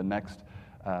to the next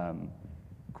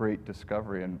great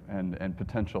discovery and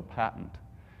potential patent.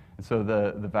 And so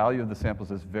the value of the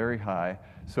samples is very high.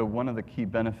 So one of the key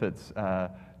benefits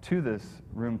to this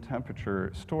room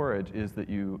temperature storage is that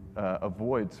you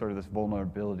avoid sort of this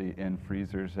vulnerability in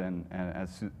freezers, and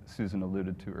as Susan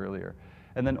alluded to earlier.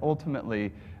 And then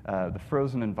ultimately, the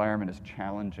frozen environment is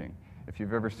challenging. If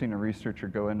you've ever seen a researcher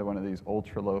go into one of these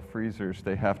ultra-low freezers,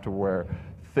 they have to wear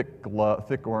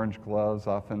thick orange gloves,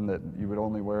 often that you would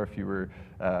only wear if you were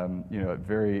at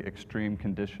very extreme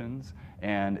conditions.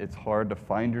 And it's hard to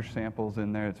find your samples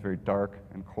in there. It's very dark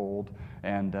and cold.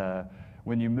 And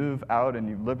when you move out and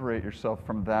you liberate yourself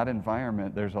from that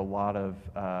environment, there's a lot of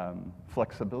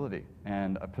flexibility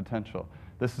and potential.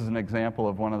 This is an example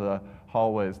of one of the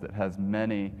hallways that has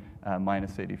many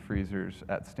 -80 freezers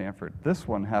at Stanford. This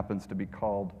one happens to be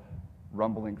called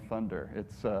Rumbling Thunder.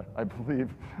 It's, I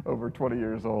believe, over 20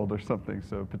 years old or something,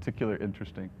 so particularly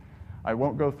interesting. I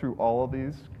won't go through all of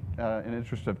these in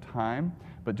interest of time,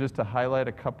 but just to highlight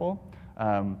a couple.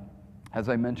 As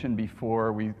I mentioned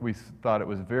before, we thought it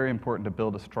was very important to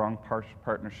build a strong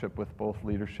partnership with both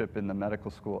leadership in the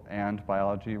medical school and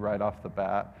biology right off the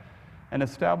bat, and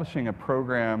establishing a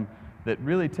program that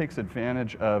really takes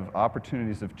advantage of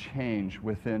opportunities of change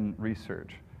within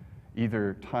research,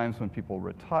 either times when people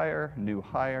retire, new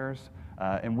hires,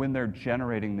 and when they're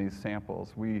generating these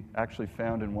samples. We actually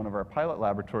found in one of our pilot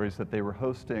laboratories that they were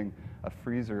hosting a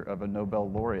freezer of a Nobel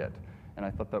laureate, and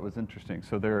I thought that was interesting.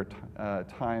 So there are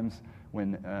times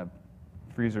when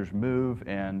freezers move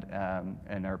and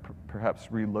are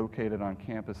perhaps relocated on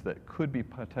campus that could be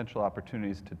potential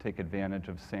opportunities to take advantage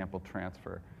of sample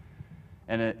transfer.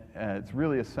 And it's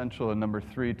really essential in number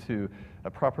 3 to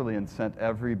properly incent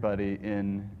everybody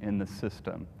in the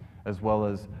system, as well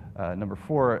as number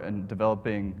 4, in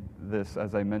developing this,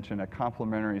 as I mentioned, a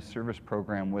complementary service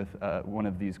program with one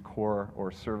of these core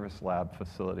or service lab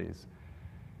facilities.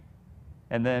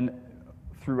 And then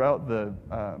throughout the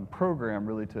program,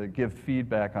 really to give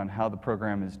feedback on how the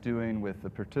program is doing with the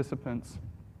participants,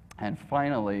 And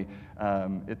finally,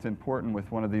 it's important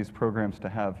with one of these programs to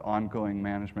have ongoing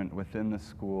management within the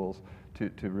schools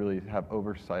to really have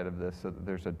oversight of this so that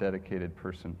there's a dedicated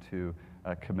person to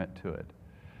commit to it.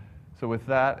 So with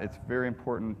that, it's very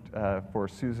important for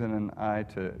Susan and I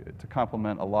to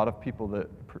compliment a lot of people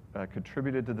that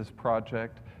contributed to this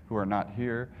project who are not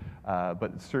here,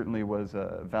 but it certainly was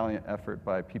a valiant effort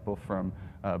by people from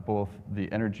both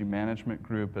the energy management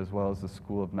group as well as the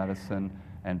School of Medicine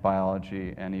and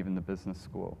Biology and even the business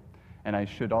school. And I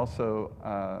should also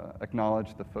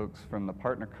acknowledge the folks from the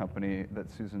partner company that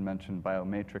Susan mentioned,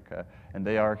 Biomatrica, and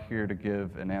they are here to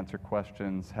give and answer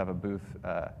questions, have a booth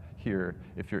here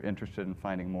if you're interested in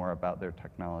finding more about their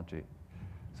technology.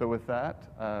 So with that,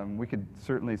 we could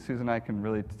certainly, Susan and I can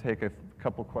really take a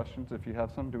couple questions if you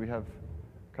have some. Do we have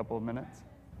a couple of minutes?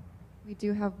 We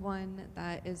do have one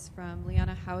that is from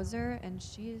Liana Hauser, and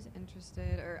she is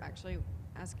interested, or actually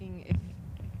asking if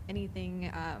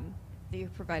anything that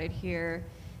you've provided here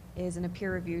is in a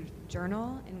peer-reviewed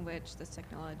journal in which this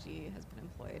technology has been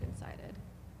employed and cited.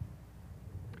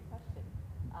 Good question.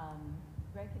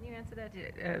 Greg, can you answer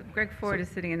that? Greg Ford is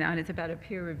sitting in the audience about a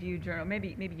peer-reviewed journal.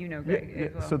 Maybe you know Greg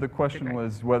as well. So the question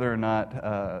was whether or not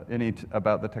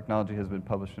about the technology has been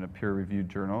published in a peer-reviewed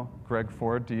journal. Greg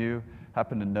Ford, do you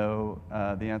happen to know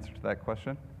the answer to that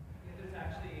question? Yeah, there's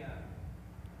actually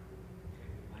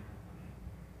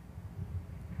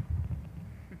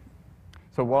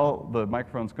So while the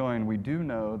microphone's going, we do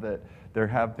know that there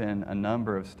have been a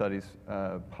number of studies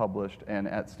published, and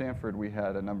at Stanford we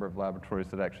had a number of laboratories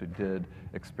that actually did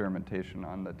experimentation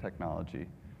on the technology.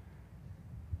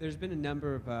 There's been a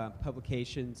number of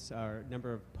publications or a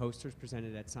number of posters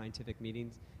presented at scientific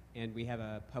meetings, and we have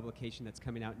a publication that's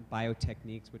coming out in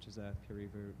Biotechniques, which is a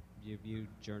peer-reviewed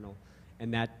journal.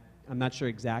 And that, I'm not sure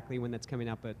exactly when that's coming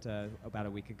out, but about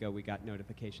a week ago we got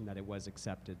notification that it was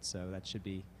accepted, so that should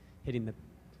be hitting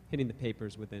the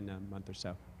papers within a month or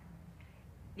so.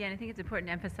 Yeah, and I think it's important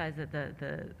to emphasize that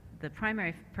the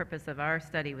primary purpose of our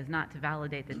study was not to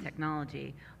validate the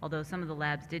technology, although some of the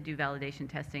labs did do validation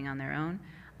testing on their own,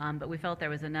 but we felt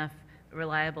there was enough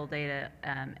reliable data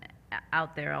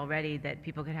out there already that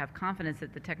people could have confidence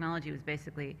that the technology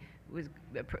was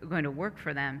going to work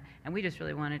for them, and we just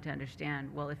really wanted to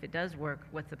understand, well, if it does work,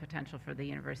 what's the potential for the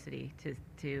university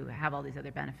to have all these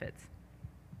other benefits?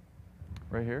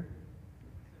 Right here?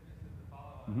 So just as a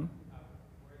follow-up, Mm-hmm. were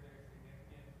there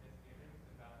significant misgivings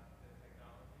about the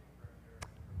technology from your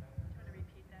professor? Want to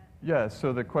repeat that? Yeah,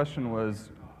 so the question was,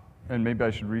 and maybe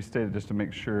I should restate it just to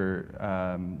make sure,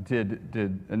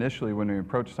 did initially when we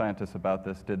approached scientists about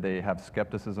this, did they have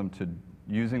skepticism to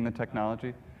using the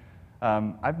technology?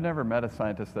 I've never met a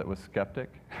scientist that was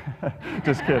skeptic.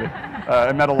 Just kidding.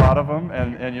 I met a lot of them,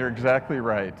 and you're exactly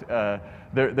right.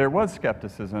 There was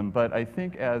skepticism, but I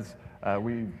think as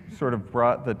we sort of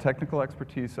brought the technical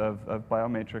expertise of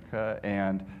Biomatrica,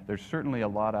 and there's certainly a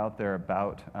lot out there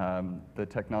about the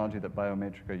technology that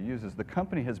Biomatrica uses. The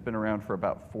company has been around for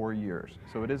about 4 years,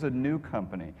 so it is a new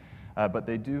company, but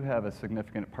they do have a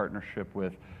significant partnership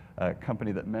with a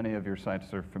company that many of your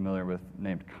scientists are familiar with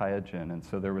named QIAGEN, and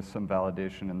so there was some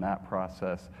validation in that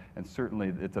process, and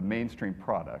certainly it's a mainstream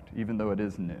product, even though it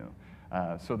is new.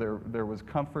 So there was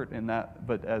comfort in that,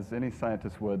 but as any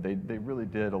scientist would, they really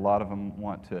did, a lot of them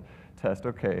want to test,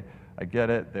 okay, I get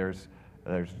it, there's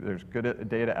good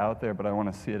data out there, but I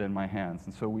want to see it in my hands.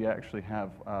 And so we actually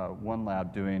have one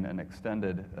lab doing an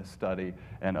extended study,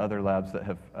 and other labs that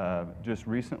have just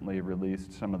recently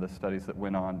released some of the studies that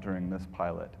went on during this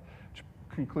pilot, which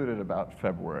concluded about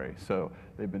February. So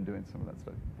they've been doing some of that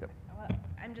study. Yep.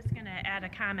 I'm just going to add a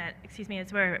comment,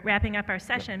 as we're wrapping up our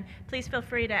session. Please feel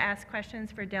free to ask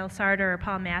questions for Dale Sarter or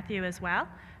Paul Matthew as well.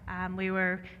 We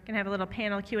were going to have a little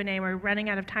panel Q&A. We're running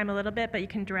out of time a little bit, but you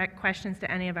can direct questions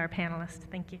to any of our panelists.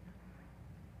 Thank you.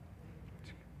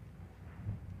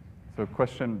 So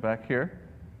question back here.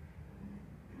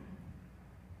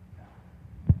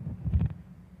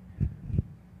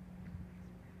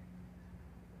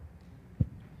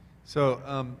 So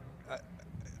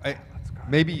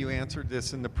maybe you answered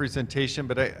this in the presentation,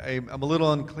 but I'm a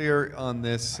little unclear on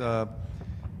this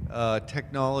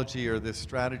technology or this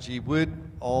strategy. Would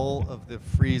all of the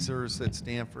freezers that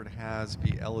Stanford has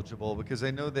be eligible? Because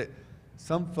I know that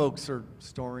some folks are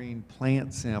storing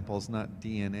plant samples, not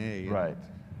DNA. Right.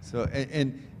 So,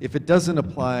 and if it doesn't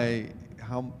apply,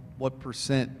 what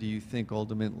 % do you think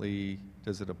ultimately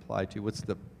does it apply to? What's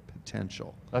the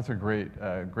potential? That's a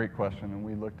great question, and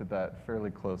we looked at that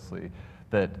fairly closely.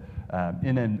 That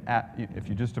if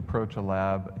you just approach a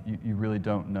lab, you really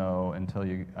don't know until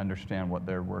you understand what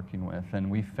they're working with. And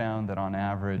we found that on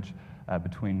average,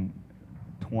 between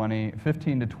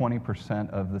 15 to 20%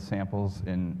 of the samples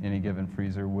in any given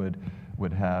freezer would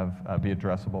have be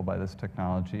addressable by this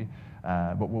technology.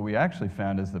 But what we actually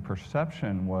found is the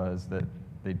perception was that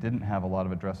they didn't have a lot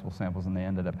of addressable samples, and they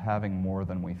ended up having more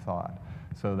than we thought.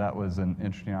 So that was an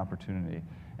interesting opportunity.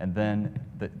 And then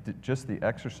just the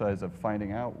exercise of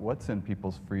finding out what's in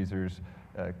people's freezers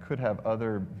could have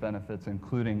other benefits,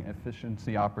 including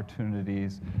efficiency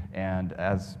opportunities, and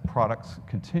as products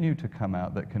continue to come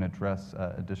out that can address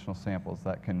additional samples,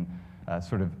 that can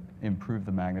sort of improve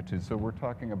the magnitude. So we're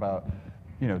talking about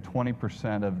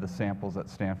 20% of the samples at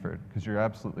Stanford, because you're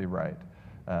absolutely right.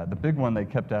 The big one they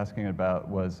kept asking about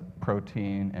was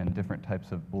protein and different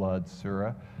types of blood,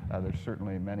 sura. There's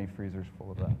certainly many freezers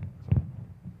full of that.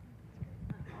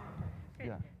 So,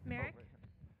 yeah. Merrick?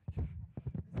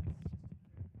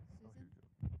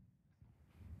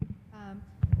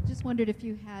 Just wondered if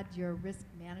you had your risk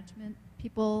management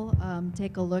people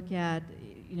take a look at,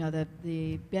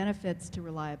 the benefits to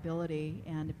reliability,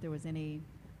 and if there was any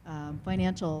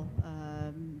financial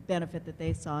benefit that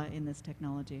they saw in this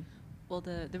technology. Well,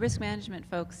 the risk management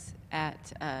folks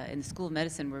in the School of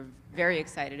Medicine were very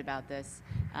excited about this.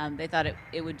 They thought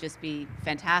it would just be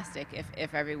fantastic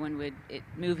if everyone would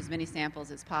move as many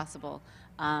samples as possible.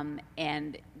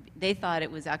 And they thought it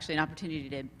was actually an opportunity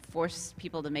to force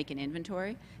people to make an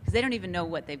inventory, because they don't even know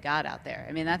what they've got out there.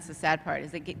 I mean, that's the sad part,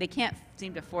 is they can't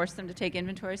seem to force them to take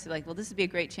inventory. So like, well, this would be a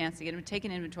great chance to get them to take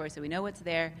an inventory so we know what's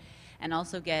there, and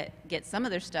also get some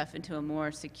of their stuff into a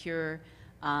more secure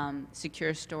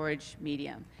storage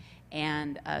medium.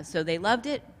 And so they loved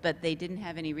it, but they didn't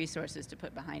have any resources to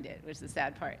put behind it, which is the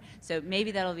sad part. So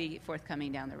maybe that'll be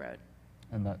forthcoming down the road.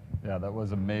 And that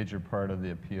was a major part of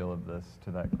the appeal of this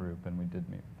to that group, and we did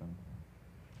meet with them.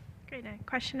 Great. A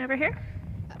question over here?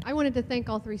 I wanted to thank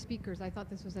all three speakers. I thought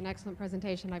this was an excellent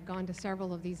presentation. I've gone to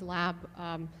several of these lab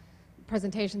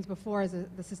presentations before as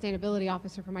the sustainability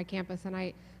officer for my campus, and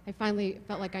I finally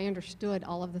felt like I understood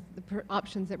all of the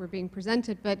options that were being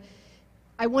presented. But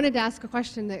I wanted to ask a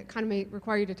question that kind of may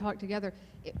require you to talk together.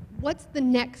 What's the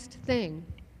next thing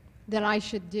that I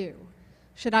should do?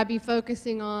 Should I be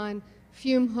focusing on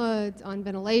fume hoods, on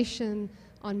ventilation,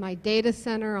 on my data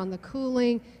center, on the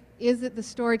cooling? Is it the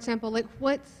storage sample? Like,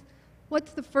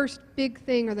 what's the first big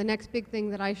thing or the next big thing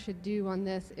that I should do on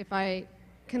this if I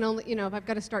can only, if I've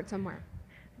got to start somewhere?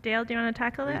 Dale, do you want to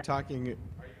tackle that?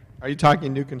 Are you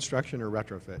talking new construction or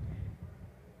retrofit?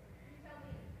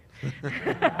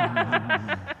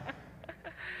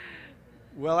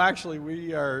 Well, actually,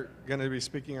 we are going to be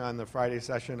speaking on the Friday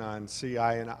session on CI,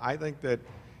 and I think that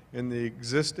in the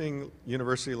existing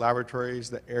university laboratories,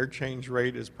 the air change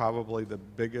rate is probably the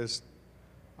biggest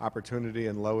opportunity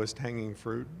and lowest hanging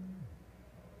fruit.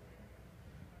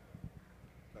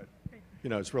 But,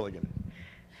 it's really good.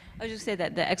 I was just say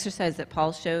that the exercise that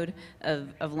Paul showed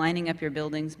of lining up your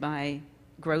buildings by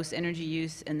gross energy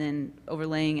use and then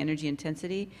overlaying energy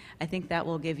intensity, I think that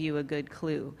will give you a good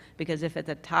clue. Because if at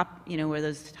the top, where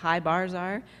those high bars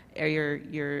are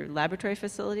your laboratory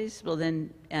facilities, well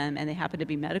then, and they happen to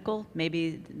be medical,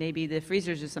 maybe the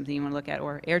freezers is something you want to look at,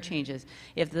 or air changes.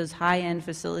 If those high-end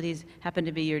facilities happen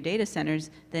to be your data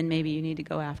centers, then maybe you need to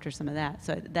go after some of that.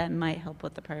 So that might help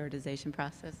with the prioritization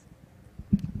process.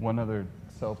 One other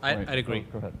sell point. I'd agree.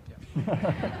 Oh, go ahead.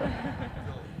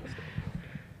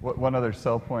 One other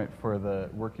sell point for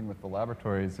working with the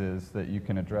laboratories is that you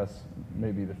can address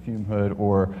maybe the fume hood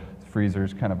or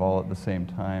freezers kind of all at the same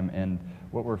time. And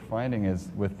what we're finding is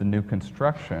with the new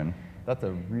construction, that's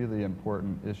a really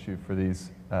important issue for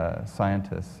these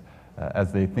scientists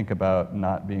as they think about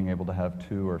not being able to have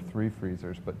 2 or 3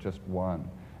 freezers, but just one.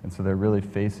 And so they're really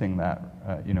facing that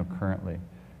currently.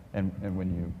 And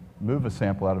when you move a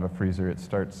sample out of a freezer, it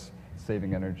starts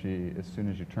saving energy as soon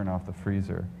as you turn off the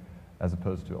freezer, as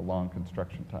opposed to a long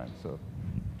construction time. So,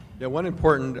 yeah, one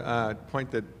important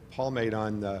point that Paul made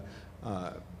on the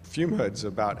fume hoods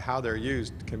about how they're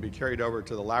used can be carried over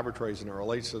to the laboratories, and it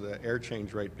relates to the air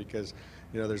change rate, because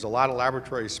there's a lot of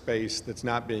laboratory space that's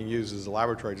not being used as a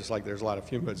laboratory, just like there's a lot of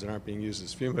fume hoods that aren't being used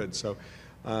as fume hoods. So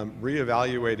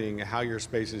reevaluating how your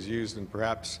space is used, and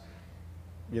perhaps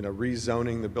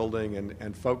rezoning the building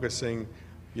and focusing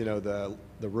the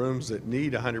rooms that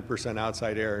need 100%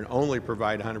 outside air and only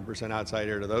provide 100% outside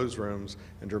air to those rooms,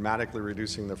 and dramatically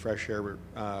reducing the fresh air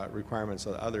requirements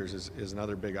of others is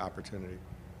another big opportunity.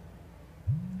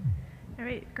 All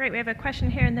right, great. We have a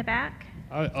question here in the back.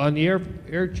 On the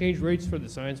air change rates for the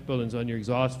science buildings on your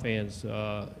exhaust fans,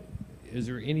 is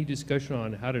there any discussion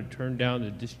on how to turn down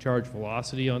the discharge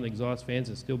velocity on the exhaust fans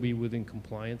and still be within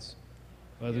compliance,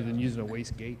 other than using a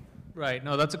wastegate? Right.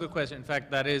 No, that's a good question. In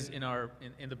fact, that is in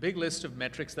in the big list of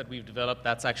metrics that we've developed.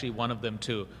 That's actually one of them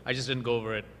too. I just didn't go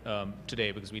over it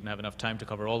today because we didn't have enough time to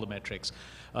cover all the metrics.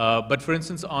 But for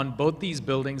instance, on both these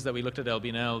buildings that we looked at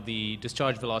LBNL, the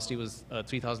discharge velocity was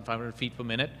 3,500 feet per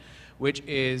minute, which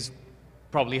is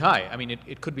probably high. I mean,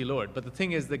 it could be lowered. But the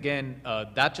thing is, again,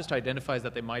 that just identifies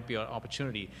that there might be an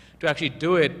opportunity. To actually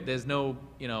do it, there's no,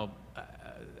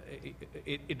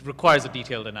 it requires a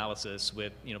detailed analysis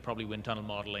with, probably wind tunnel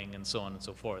modeling and so on and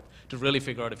so forth to really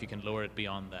figure out if you can lower it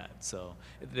beyond that. So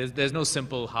there's no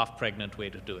simple half-pregnant way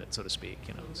to do it, so to speak.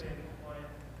 So.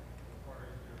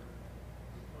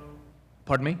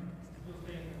 Pardon me?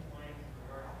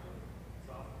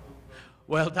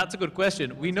 Well, that's a good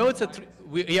question. We know it's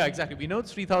yeah, exactly. We know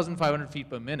it's 3,500 feet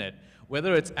per minute.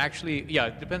 Whether it's actually, yeah,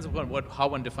 it depends upon how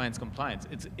one defines compliance.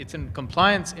 It's in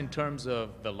compliance in terms of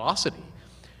velocity,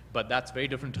 but that's very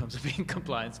different in terms of being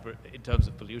compliance in terms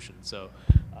of pollution. So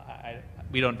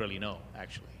we don't really know,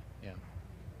 actually. Yeah.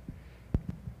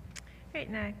 Great.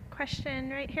 Now, question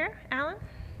right here, Alan.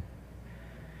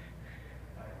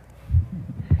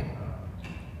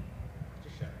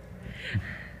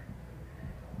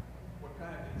 What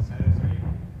kind of incentives are you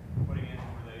putting in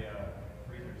for the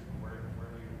freezers? Where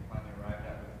do you finally arrive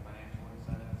at with financial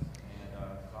incentives and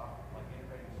like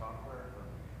integrating software for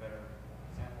better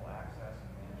sample access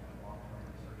and management long-term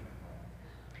research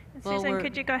impact? Susan,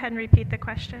 could you go ahead and repeat the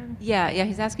question? Yeah,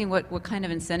 he's asking what kind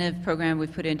of incentive program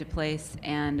we've put into place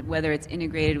and whether it's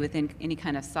integrated within any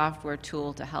kind of software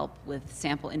tool to help with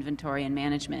sample inventory and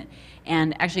management.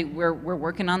 And actually, we're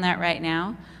working on that right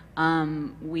now.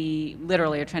 We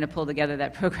literally are trying to pull together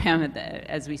that program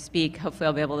as we speak. Hopefully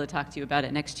I'll be able to talk to you about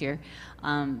it next year.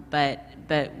 But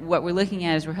what we're looking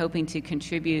at is we're hoping to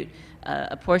contribute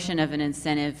a portion of an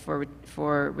incentive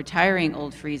for retiring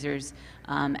old freezers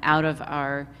out of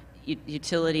our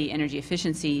utility energy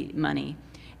efficiency money,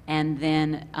 and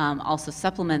then also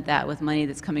supplement that with money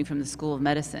that's coming from the School of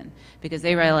Medicine, because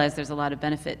they realize there's a lot of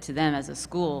benefit to them as a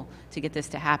school to get this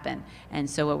to happen. And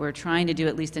so what we're trying to do,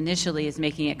 at least initially, is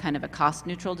making it kind of a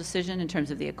cost-neutral decision in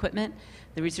terms of the equipment.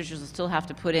 The researchers will still have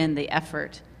to put in the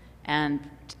effort and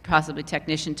possibly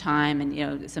technician time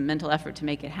and some mental effort to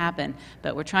make it happen,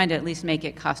 but we're trying to at least make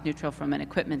it cost-neutral from an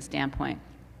equipment standpoint.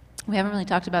 We haven't really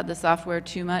talked about the software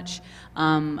too much.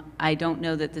 I don't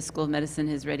know that the School of Medicine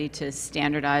is ready to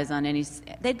standardize on any.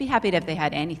 They'd be happy if they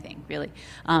had anything, really.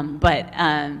 But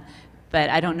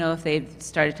I don't know if they've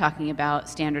started talking about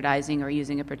standardizing or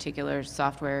using a particular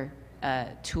software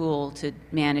tool to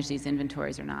manage these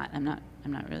inventories or not. I'm not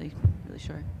really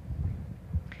sure.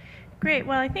 Great.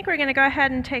 Well, I think we're going to go ahead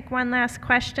and take one last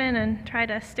question and try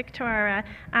to stick to our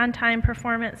on-time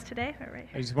performance today. Right.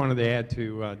 I just wanted to add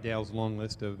to Dale's long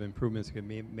list of improvements that can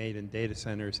be made in data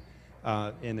centers,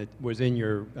 and it was in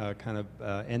your kind of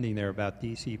ending there about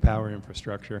DC power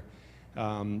infrastructure.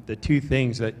 The two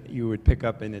things that you would pick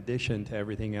up in addition to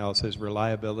everything else is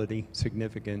reliability,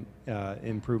 significant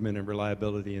improvement in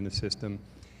reliability in the system,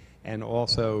 and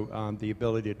also the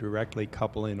ability to directly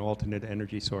couple in alternate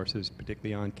energy sources,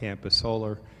 particularly on-campus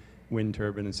solar, wind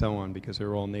turbine, and so on, because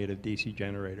they're all native DC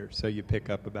generators. So you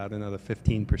pick up about another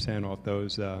 15% off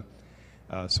those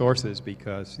sources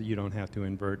because you don't have to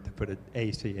invert to put an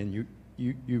AC, and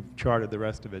you've charted the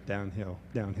rest of it downhill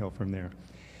from there.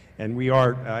 And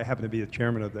I happen to be the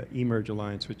chairman of the eMERGE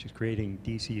Alliance, which is creating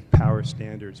DC power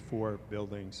standards for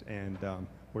buildings, and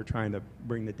we're trying to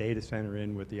bring the data center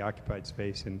in with the occupied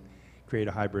space and create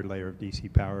a hybrid layer of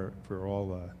DC power for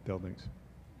all buildings.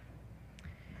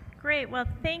 Great. Well,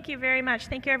 thank you very much.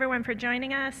 Thank you, everyone, for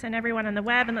joining us and everyone on the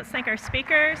web. And let's thank our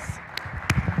speakers.